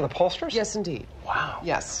called by one of the pollsters? Yes, indeed. Wow.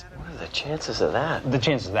 Yes. What are the chances of that? The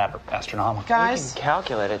chances of that are astronomical. Guys. We can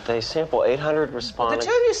calculate it. They sample 800 respondents.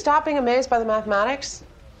 The two of you stop being amazed by the mathematics?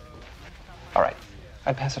 All right.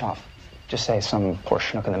 I'd pass it off. Just say some poor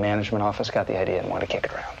schnook in the management office got the idea and wanted to kick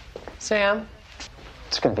it around. Sam?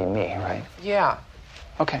 It's going to be me, right? Yeah.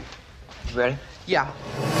 Okay. You ready? Yeah.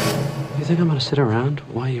 You think I'm going to sit around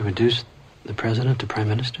while you reduce the president to prime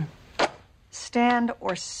minister? Stand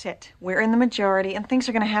or sit. We're in the majority, and things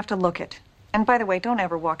are going to have to look it. And by the way, don't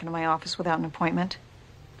ever walk into my office without an appointment.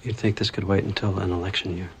 You'd think this could wait until an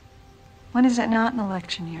election year. When is it not an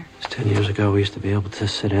election year? 10 years ago, we used to be able to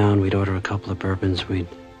sit down, we'd order a couple of bourbons, we'd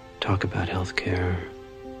talk about health care.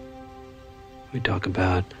 We'd talk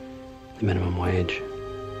about the minimum wage.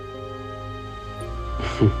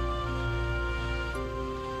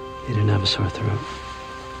 He didn't have a sore throat.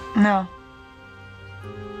 No.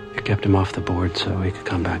 You kept him off the board so he could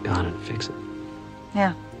come back on and fix it.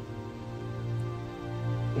 Yeah.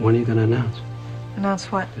 When are you going to announce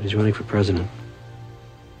Announce what? that he's running for president?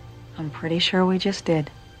 I'm pretty sure we just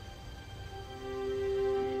did.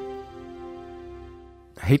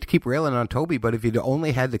 I hate to keep railing on Toby, but if you'd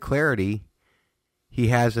only had the clarity he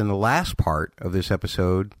has in the last part of this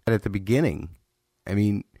episode at the beginning. I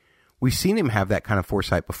mean, we've seen him have that kind of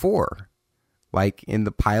foresight before, like in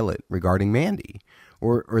the pilot regarding Mandy,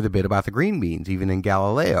 or the bit about the green beans, even in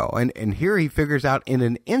Galileo. And here he figures out in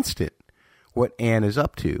an instant what Anne is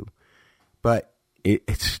up to. But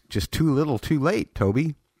it's just too little too late,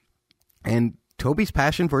 Toby. And Toby's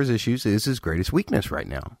passion for his issues is his greatest weakness right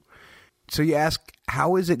now. So you ask,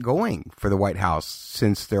 how is it going for the White House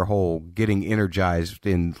since their whole getting energized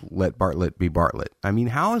in let Bartlett be Bartlett? I mean,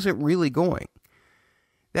 how is it really going?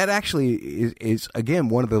 That actually is again,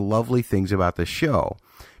 one of the lovely things about this show.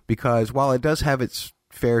 Because while it does have its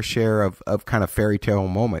fair share of kind of fairy tale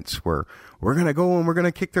moments where we're going to go and we're going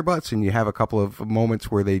to kick their butts, and you have a couple of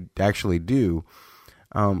moments where they actually do,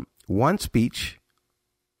 one speech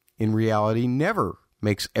in reality never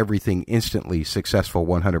makes everything instantly successful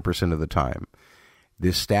 100% of the time.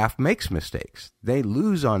 This staff makes mistakes. They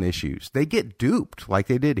lose on issues. They get duped like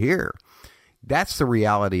they did here. That's the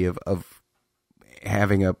reality of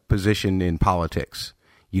having a position in politics.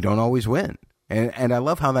 You don't always win. And I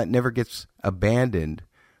love how that never gets abandoned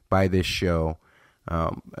by this show,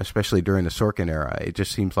 especially during the Sorkin era. It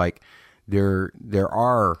just seems like there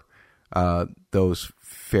are those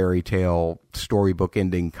fairy tale storybook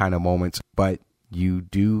ending kind of moments, but you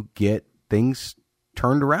do get things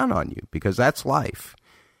turned around on you because that's life.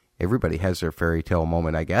 Everybody has their fairy tale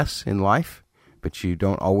moment, I guess, in life, but you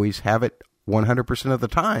don't always have it 100% of the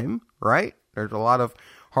time, right? There's a lot of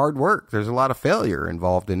hard work. There's a lot of failure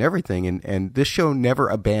involved in everything, and this show never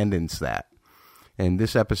abandons that. And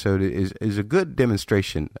this episode is a good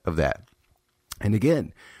demonstration of that. And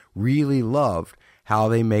again, really loved how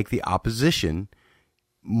they make the opposition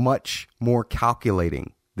much more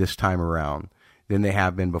calculating this time around than they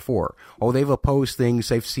have been before. Oh, they've opposed things.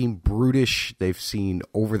 They've seen brutish. They've seen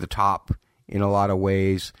over the top in a lot of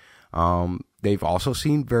ways. They've also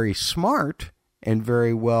seen very smart and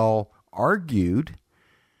very well argued,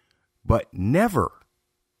 but never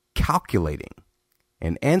calculating.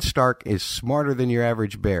 And Anne Stark is smarter than your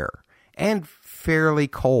average bear and fairly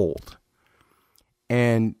cold.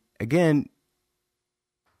 And again,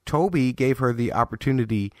 Toby gave her the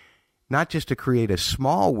opportunity not just to create a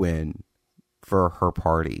small win for her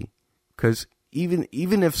party, because even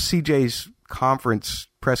if CJ's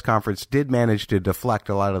press conference did manage to deflect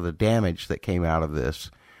a lot of the damage that came out of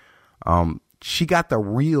this, she got the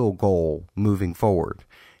real goal moving forward,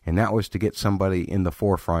 and that was to get somebody in the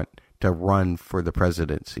forefront to run for the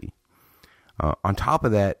presidency. On top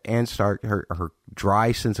of that, Anne Stark, her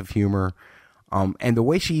dry sense of humor, and the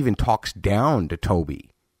way she even talks down to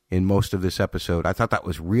Toby in most of this episode, I thought that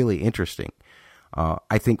was really interesting.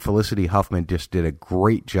 I think Felicity Huffman just did a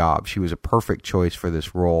great job. She was a perfect choice for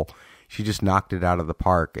this role. She just knocked it out of the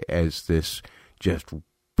park as this just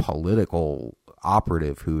political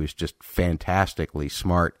operative who is just fantastically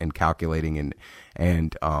smart and calculating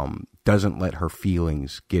and doesn't let her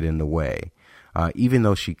feelings get in the way. Even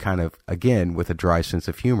though she kind of, again, with a dry sense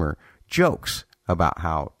of humor, jokes about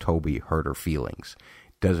how Toby hurt her feelings.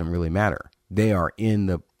 Doesn't really matter. They are in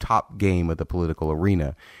the top game of the political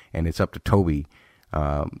arena, and it's up to Toby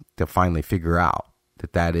to finally figure out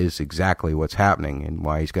that is exactly what's happening and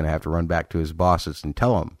why he's going to have to run back to his bosses and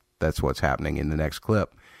tell them that's what's happening in the next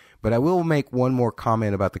clip. But I will make one more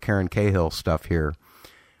comment about the Karen Cahill stuff here.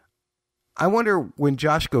 I wonder when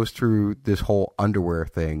Josh goes through this whole underwear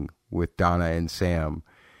thing with Donna and Sam,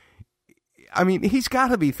 I mean, he's got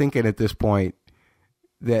to be thinking at this point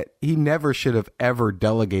that he never should have ever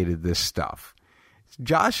delegated this stuff.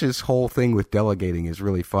 Josh's whole thing with delegating is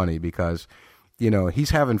really funny because, you know,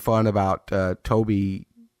 he's having fun about Toby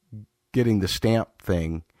getting the stamp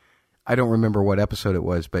thing. I don't remember what episode it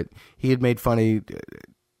was, but he'd made fun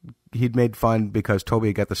because Toby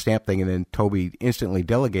had got the stamp thing, and then Toby instantly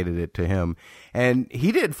delegated it to him, and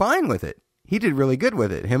he did fine with it. He did really good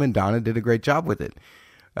with it. Him and Donna did a great job with it.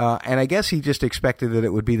 And I guess he just expected that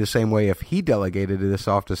it would be the same way if he delegated this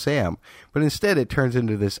off to Sam. But instead it turns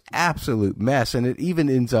into this absolute mess, and it even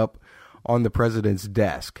ends up on the president's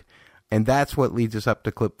desk. And that's what leads us up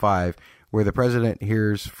to clip 5, where the president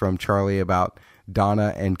hears from Charlie about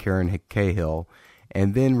Donna and Karen Cahill,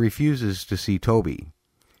 and then refuses to see Toby.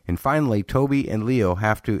 And finally, Toby and Leo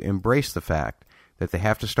have to embrace the fact that they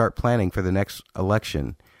have to start planning for the next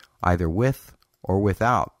election, either with or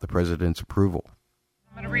without the president's approval.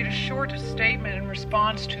 I'm going to read a short statement in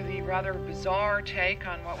response to the rather bizarre take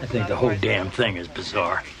on what was I think the whole damn thing is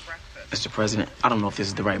bizarre. Mr. President, I don't know if this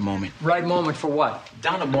is the right moment. Right moment for what?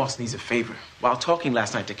 Donna Moss needs a favor. While talking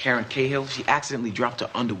last night to Karen Cahill, she accidentally dropped her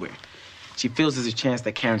underwear. She feels there's a chance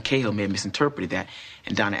that Karen Cahill may have misinterpreted that,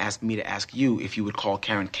 and Donna asked me to ask you if you would call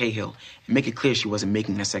Karen Cahill and make it clear she wasn't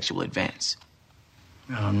making a sexual advance.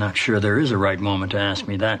 Well, I'm not sure there is a right moment to ask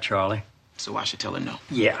me that, Charlie. So I should tell her no.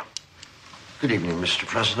 Yeah. Good evening, Mr.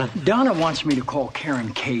 President. Donna wants me to call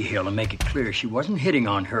Karen Cahill and make it clear she wasn't hitting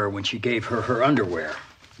on her when she gave her her underwear.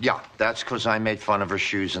 Yeah, that's because I made fun of her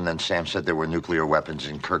shoes, and then Sam said there were nuclear weapons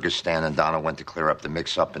in Kyrgyzstan, and Donna went to clear up the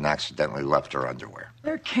mix-up and accidentally left her underwear.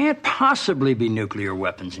 There can't possibly be nuclear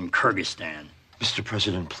weapons in Kyrgyzstan. Mr.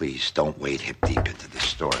 President, please don't wade hip-deep into this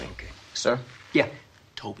story. Okay. Sir? Yeah.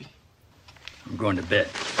 Toby. I'm going to bed.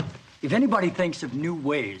 If anybody thinks of new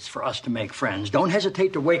ways for us to make friends, don't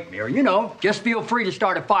hesitate to wake me, or, just feel free to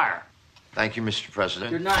start a fire. Thank you, Mr. President.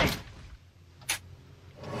 Good night.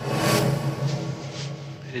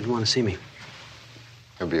 They didn't want to see me.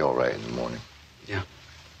 He'll be all right in the morning. Yeah.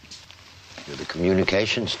 You're the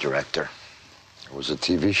communications director. It was a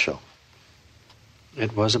TV show.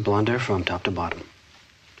 It was a blunder from top to bottom.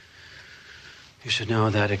 You should know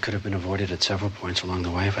that it could have been avoided at several points along the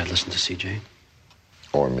way if I'd listened to CJ.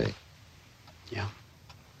 Or me. Yeah.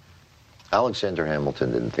 Alexander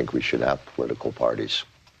Hamilton didn't think we should have political parties.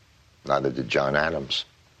 Neither did John Adams.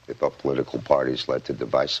 They thought political parties led to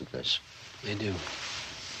divisiveness. They do.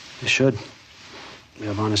 They should. We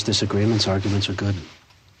have honest disagreements. Arguments are good.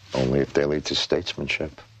 Only if they lead to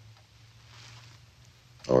statesmanship.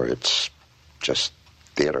 Or it's just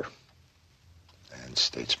theater. And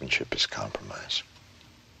statesmanship is compromise.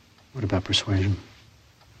 What about persuasion?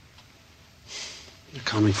 They're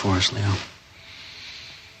coming for us, Leo.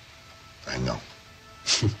 I know.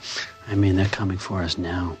 I mean, they're coming for us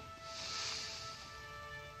now.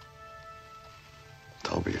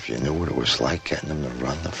 Toby, if you knew what it was like getting him to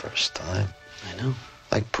run the first time. I know.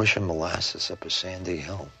 Like pushing molasses up a sandy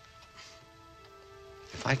hill.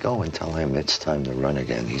 If I go and tell him it's time to run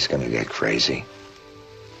again, he's going to get crazy.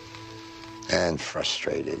 And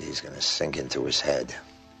frustrated, he's going to sink into his head.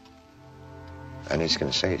 And he's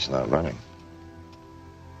going to say he's not running.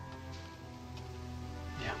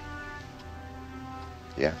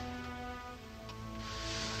 Yeah.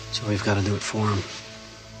 So we've got to do it for him.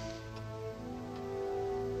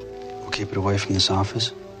 We'll keep it away from this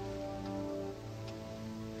office.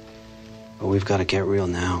 But we've got to get real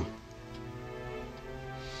now.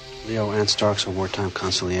 Leo, Aunt Stark's a wartime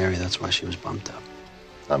consigliere. That's why she was bumped up.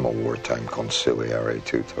 I'm a wartime consigliere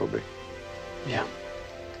too, Toby. Yeah.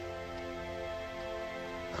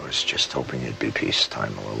 I was just hoping it'd be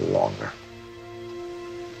peacetime a little longer.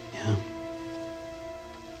 Yeah.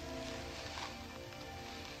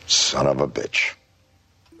 Son of a bitch.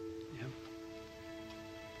 Yep.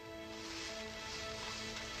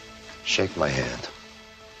 Shake my hand.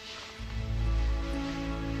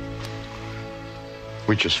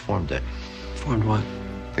 We just formed it. Formed what?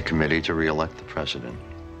 The committee to re-elect the president.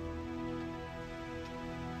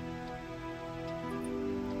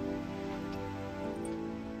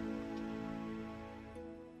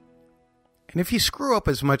 And if you screw up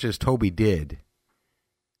as much as Toby did,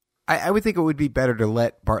 I would think it would be better to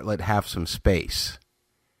let Bartlett have some space.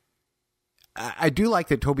 I do like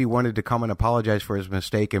that Toby wanted to come and apologize for his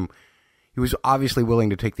mistake, and he was obviously willing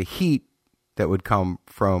to take the heat that would come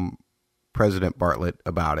from President Bartlett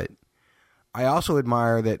about it. I also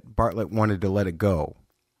admire that Bartlett wanted to let it go,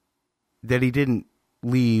 that he didn't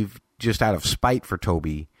leave just out of spite for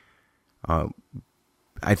Toby.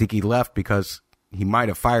 I think he left because he might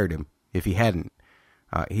have fired him if he hadn't.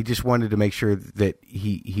 He just wanted to make sure that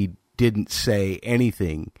he didn't say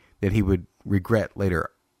anything that he would regret later,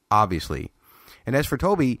 obviously. And as for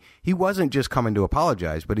Toby, he wasn't just coming to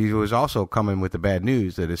apologize, but he was also coming with the bad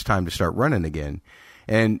news that it's time to start running again.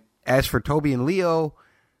 And as for Toby and Leo,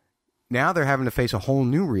 now they're having to face a whole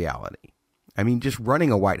new reality. I mean, just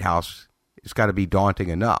running a White House has got to be daunting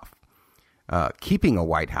enough. Keeping a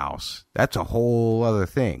White House, that's a whole other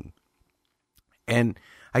thing. And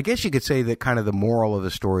I guess you could say that kind of the moral of the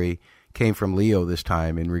story came from Leo this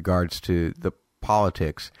time in regards to the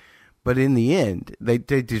politics. But in the end, they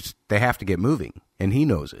have to get moving, and he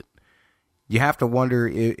knows it. You have to wonder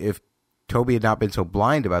if Toby had not been so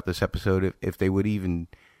blind about this episode, if they would even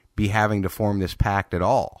be having to form this pact at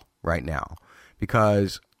all right now.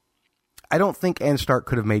 Because I don't think Ann Stark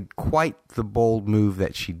could have made quite the bold move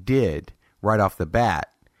that she did right off the bat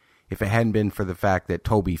if it hadn't been for the fact that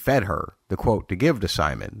Toby fed her the quote to give to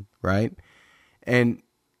Simon, right? And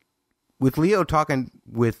with Leo talking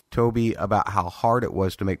with Toby about how hard it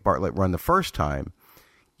was to make Bartlett run the first time,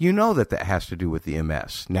 you know that has to do with the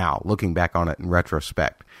MS. Now, looking back on it in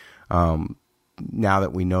retrospect, now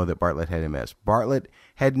that we know that Bartlett had MS, Bartlett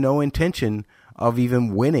had no intention of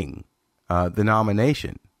even winning the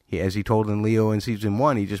nomination. As he told in Leo in season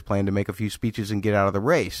 1, he just planned to make a few speeches and get out of the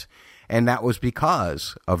race. And that was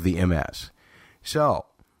because of the MS. So,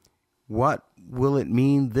 what will it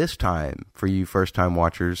mean this time for you first-time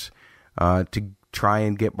watchers to try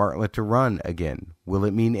and get Bartlet to run again? Will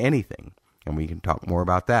it mean anything? And we can talk more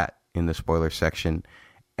about that in the spoiler section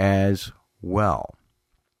as well.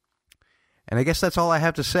 And I guess that's all I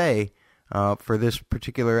have to say for this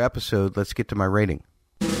particular episode. Let's get to my rating.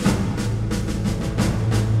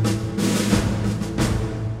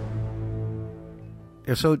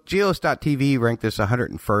 So Geos.tv ranked this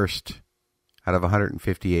 101st out of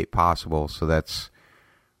 158 possible. So that's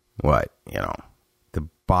the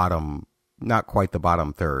bottom, not quite the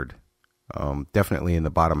bottom third, definitely in the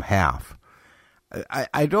bottom half.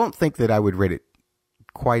 I don't think that I would rate it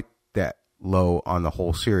quite that low on the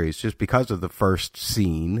whole series, just because of the first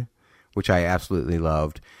scene, which I absolutely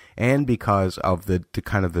loved, and because of the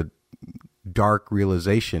kind of the dark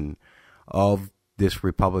realization of this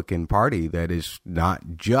Republican Party that is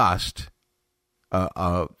not just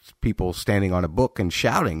people standing on a book and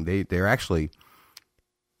shouting. They're actually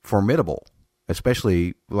formidable,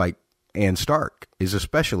 especially like Ann Stark is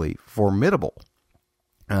especially formidable.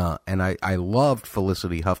 And I loved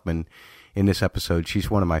Felicity Huffman in this episode.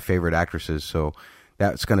 She's one of my favorite actresses, so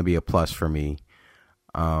that's going to be a plus for me.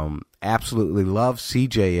 Absolutely love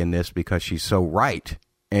CJ in this because she's so right.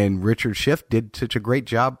 And Richard Schiff did such a great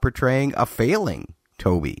job portraying a failing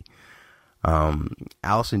Toby.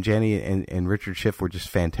 Allison Janney and Richard Schiff were just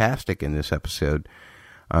fantastic in this episode.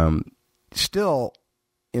 Still,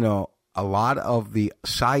 a lot of the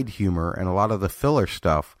side humor and a lot of the filler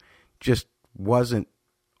stuff just wasn't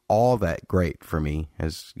all that great for me,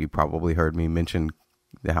 as you probably heard me mention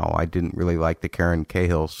how I didn't really like the Karen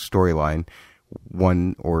Cahill storyline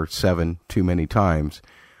 1 or 7 too many times.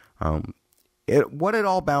 What it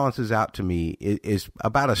all balances out to me is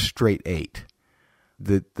about a straight 8.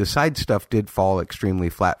 The side stuff did fall extremely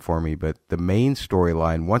flat for me, but the main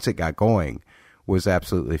storyline, once it got going, was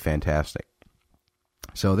absolutely fantastic.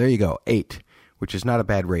 So there you go, 8, which is not a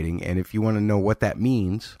bad rating. And if you want to know what that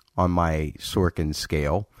means on my Sorkin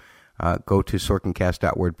scale, go to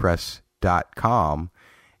sorkincast.wordpress.com,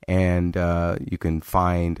 and you can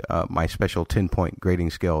find my special 10-point grading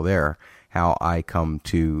scale there, how I come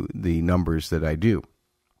to the numbers that I do.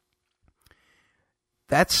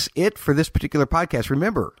 That's it for this particular podcast.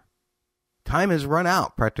 Remember, time has run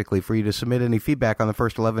out practically for you to submit any feedback on the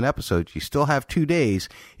first 11 episodes. You still have 2 days.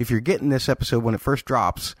 If you're getting this episode when it first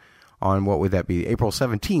drops on, what would that be, April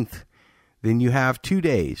 17th, then you have 2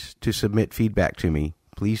 days to submit feedback to me.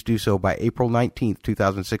 Please do so by April 19th,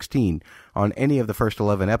 2016 on any of the first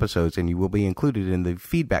 11 episodes, and you will be included in the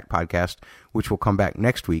feedback podcast, which will come back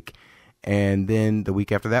next week. And then the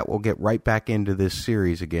week after that, we'll get right back into this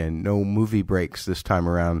series again. No movie breaks this time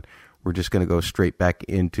around. We're just going to go straight back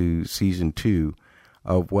into season 2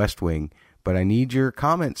 of West Wing. But I need your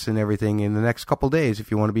comments and everything in the next couple days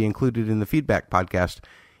if you want to be included in the feedback podcast.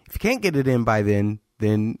 If you can't get it in by then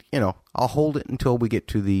I'll hold it until we get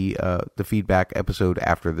to the feedback episode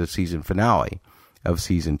after the season finale of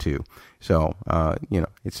season 2. So,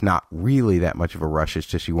 it's not really that much of a rush. It's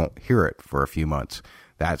just you won't hear it for a few months.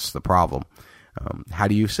 That's the problem. How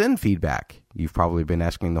do you send feedback? You've probably been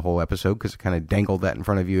asking the whole episode because I kind of dangled that in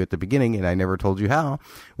front of you at the beginning and I never told you how.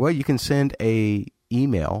 Well, you can send a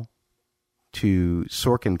email to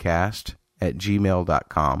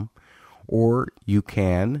sorkincast@gmail.com, or you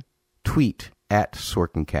can tweet at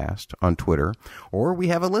Sorkincast on Twitter, or we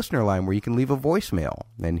have a listener line where you can leave a voicemail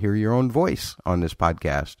and hear your own voice on this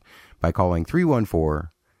podcast by calling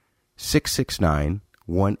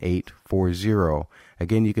 314-669-1840.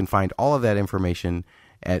 Again, you can find all of that information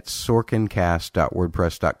at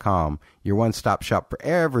sorkincast.wordpress.com, your one-stop shop for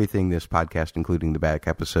everything this podcast, including the back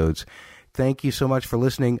episodes. Thank you so much for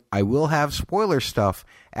listening. I will have spoiler stuff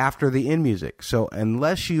after the end music, so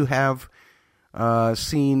unless you have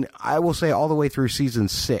seen, I will say, all the way through season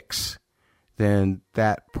 6, then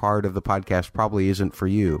that part of the podcast probably isn't for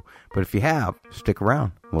you. But if you have, stick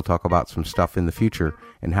around. We'll talk about some stuff in the future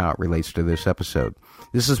and how it relates to this episode.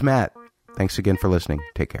 This is Matt. Thanks again for listening.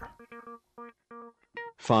 Take care.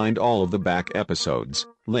 Find all of the back episodes,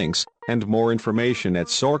 links, and more information at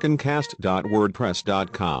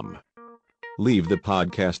sorkincast.wordpress.com. Leave the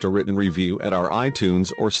podcast a written review at our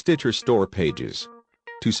iTunes or Stitcher store pages.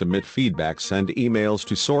 To submit feedback, send emails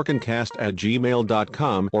to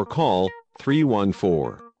sorkincast@gmail.com or call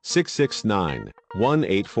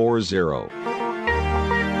 314-669-1840.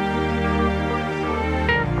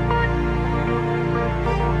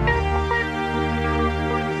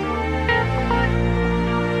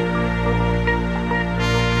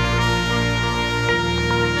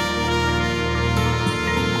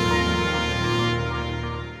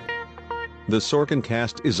 The Sorkin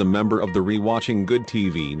Cast is a member of the Rewatching Good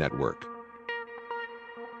TV network.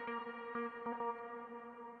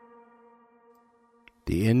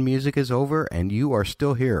 The end music is over and you are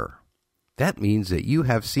still here. That means that you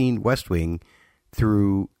have seen West Wing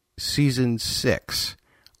through season 6,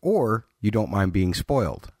 or you don't mind being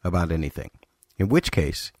spoiled about anything. In which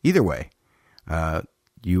case, either way,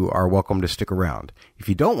 you are welcome to stick around. If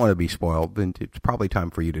you don't want to be spoiled, then it's probably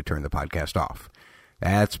time for you to turn the podcast off.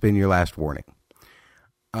 That's been your last warning.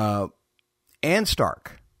 Ann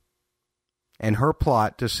Stark and her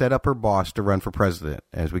plot to set up her boss to run for president,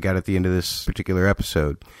 as we got at the end of this particular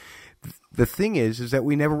episode. The thing is that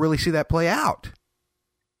we never really see that play out.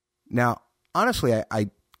 Now, honestly, I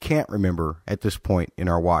can't remember at this point in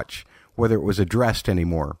our watch whether it was addressed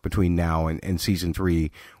anymore between now and season 3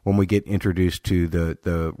 when we get introduced to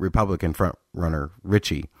the Republican front runner,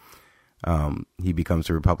 Richie. He becomes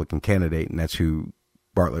a Republican candidate, and that's who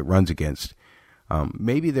Bartlet runs against.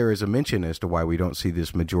 Maybe there is a mention as to why we don't see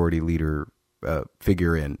this majority leader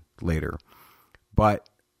figure in later. But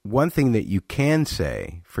one thing that you can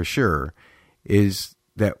say for sure is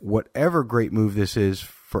that whatever great move this is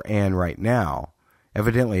for Ann right now,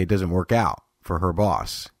 evidently it doesn't work out for her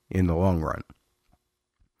boss in the long run.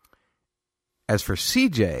 As for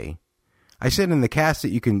CJ, I said in the cast that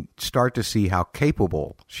you can start to see how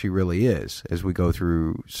capable she really is as we go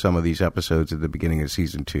through some of these episodes at the beginning of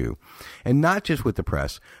season 2. And not just with the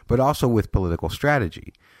press, but also with political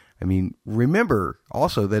strategy. I mean, remember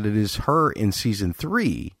also that it is her in season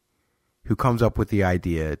 3 who comes up with the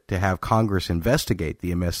idea to have Congress investigate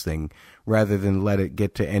the MS thing rather than let it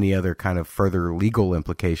get to any other kind of further legal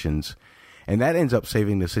implications. And that ends up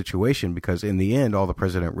saving the situation because in the end, all the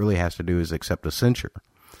president really has to do is accept a censure.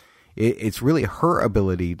 It's really her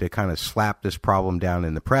ability to kind of slap this problem down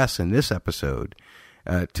in the press in this episode,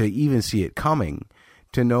 to even see it coming,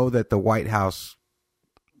 to know that the White House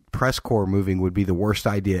press corps moving would be the worst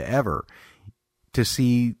idea ever, to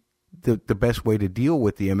see the best way to deal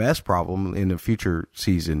with the MS problem in a future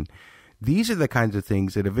season. These are the kinds of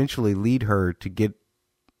things that eventually lead her to get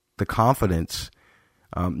the confidence,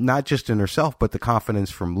 not just in herself, but the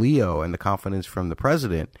confidence from Leo and the confidence from the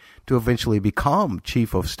president to eventually become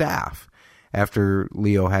chief of staff after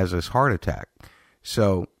Leo has his heart attack.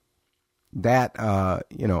 So that,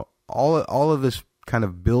 all of this kind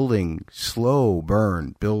of building, slow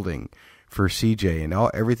burn building for CJ and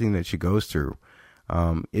everything that she goes through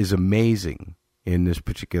is amazing in this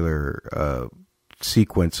particular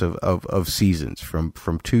sequence of seasons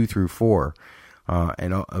from 2 through 4.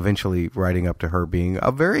 And eventually riding up to her being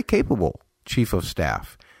a very capable chief of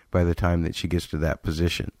staff by the time that she gets to that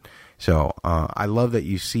position. So I love that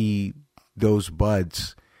you see those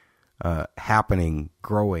buds happening,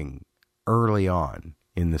 growing early on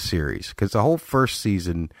in the series. Because the whole first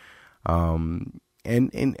season, and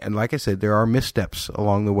like I said, there are missteps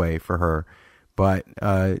along the way for her. But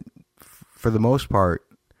for the most part,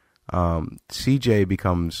 CJ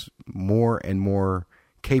becomes more and more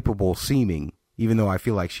capable seeming. Even though I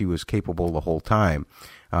feel like she was capable the whole time,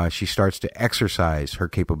 she starts to exercise her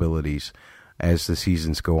capabilities as the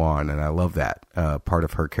seasons go on, and I love that part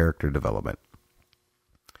of her character development.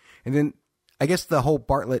 And then I guess the whole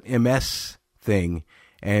Bartlet MS thing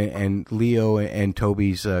and Leo and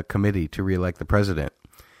Toby's committee to reelect the president.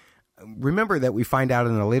 Remember that we find out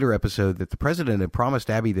in a later episode that the president had promised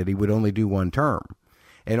Abby that he would only do one term.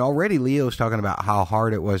 And already Leo's talking about how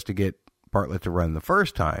hard it was to get Bartlet to run the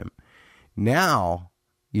first time. Now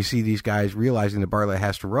you see these guys realizing that Bartlet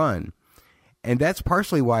has to run. And that's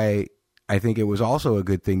partially why I think it was also a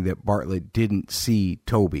good thing that Bartlet didn't see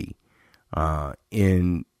Toby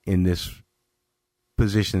in this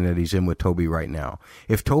position that he's in with Toby right now.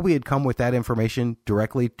 If Toby had come with that information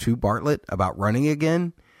directly to Bartlet about running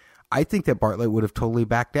again, I think that Bartlet would have totally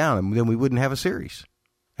backed down, and then we wouldn't have a series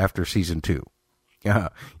after season 2.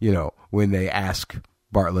 When they ask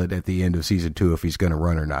Bartlet at the end of season 2 if he's going to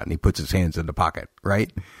run or not, and he puts his hands in the pocket,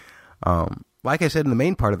 right? Like I said in the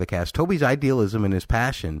main part of the cast, Toby's idealism and his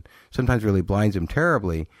passion sometimes really blinds him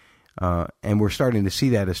terribly, and we're starting to see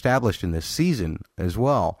that established in this season as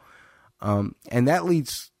well. And that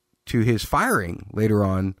leads to his firing later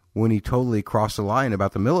on when he totally crossed the line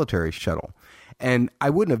about the military shuttle. And I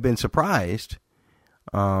wouldn't have been surprised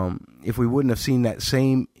if we wouldn't have seen that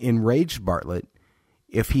same enraged Bartlet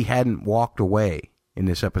if he hadn't walked away in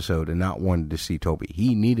this episode and not wanted to see Toby.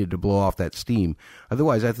 He needed to blow off that steam.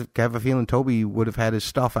 Otherwise, I have a feeling Toby would have had his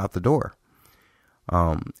stuff out the door.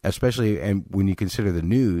 Especially and when you consider the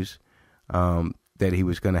news that he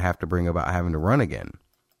was going to have to bring about having to run again.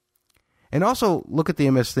 And also look at the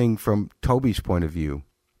MS thing from Toby's point of view.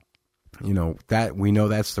 That we know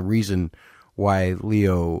that's the reason why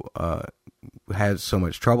Leo has so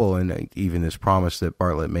much trouble, and even this promise that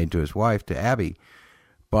Bartlett made to his wife, to Abby.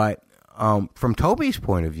 But from Toby's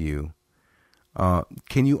point of view,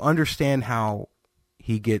 can you understand how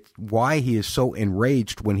why he is so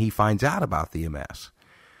enraged when he finds out about the MS?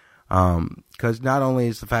 Because not only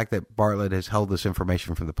is the fact that Bartlett has held this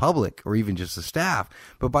information from the public or even just the staff,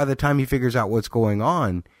 but by the time he figures out what's going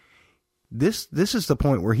on, this is the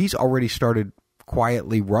point where he's already started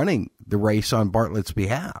quietly running the race on Bartlett's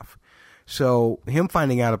behalf. So him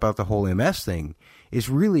finding out about the whole MS thing is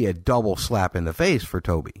really a double slap in the face for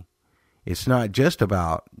Toby. It's not just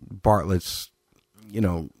about Bartlett's,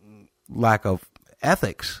 lack of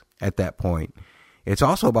ethics at that point. It's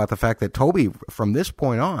also about the fact that Toby, from this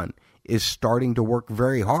point on, is starting to work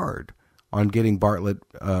very hard on getting Bartlett,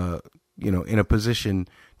 in a position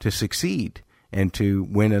to succeed and to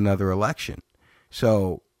win another election.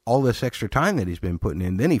 So all this extra time that he's been putting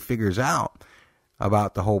in, then he figures out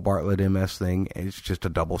about the whole Bartlett MS thing, and it's just a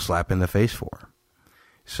double slap in the face for him.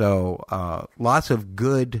 So lots of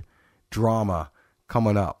good drama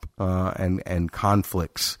coming up and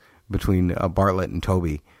conflicts between Bartlett and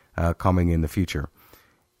Toby coming in the future.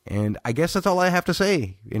 And I guess that's all I have to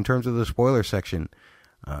say in terms of the spoiler section.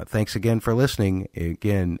 Thanks again for listening.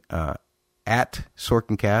 Again, at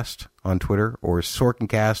SorkinCast on Twitter, or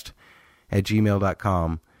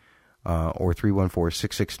sorkincast@gmail.com, or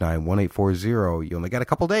 314-669-1840. You only got a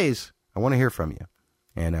couple days. I want to hear from you.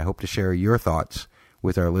 And I hope to share your thoughts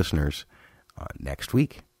with our listeners next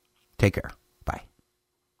week. Take care.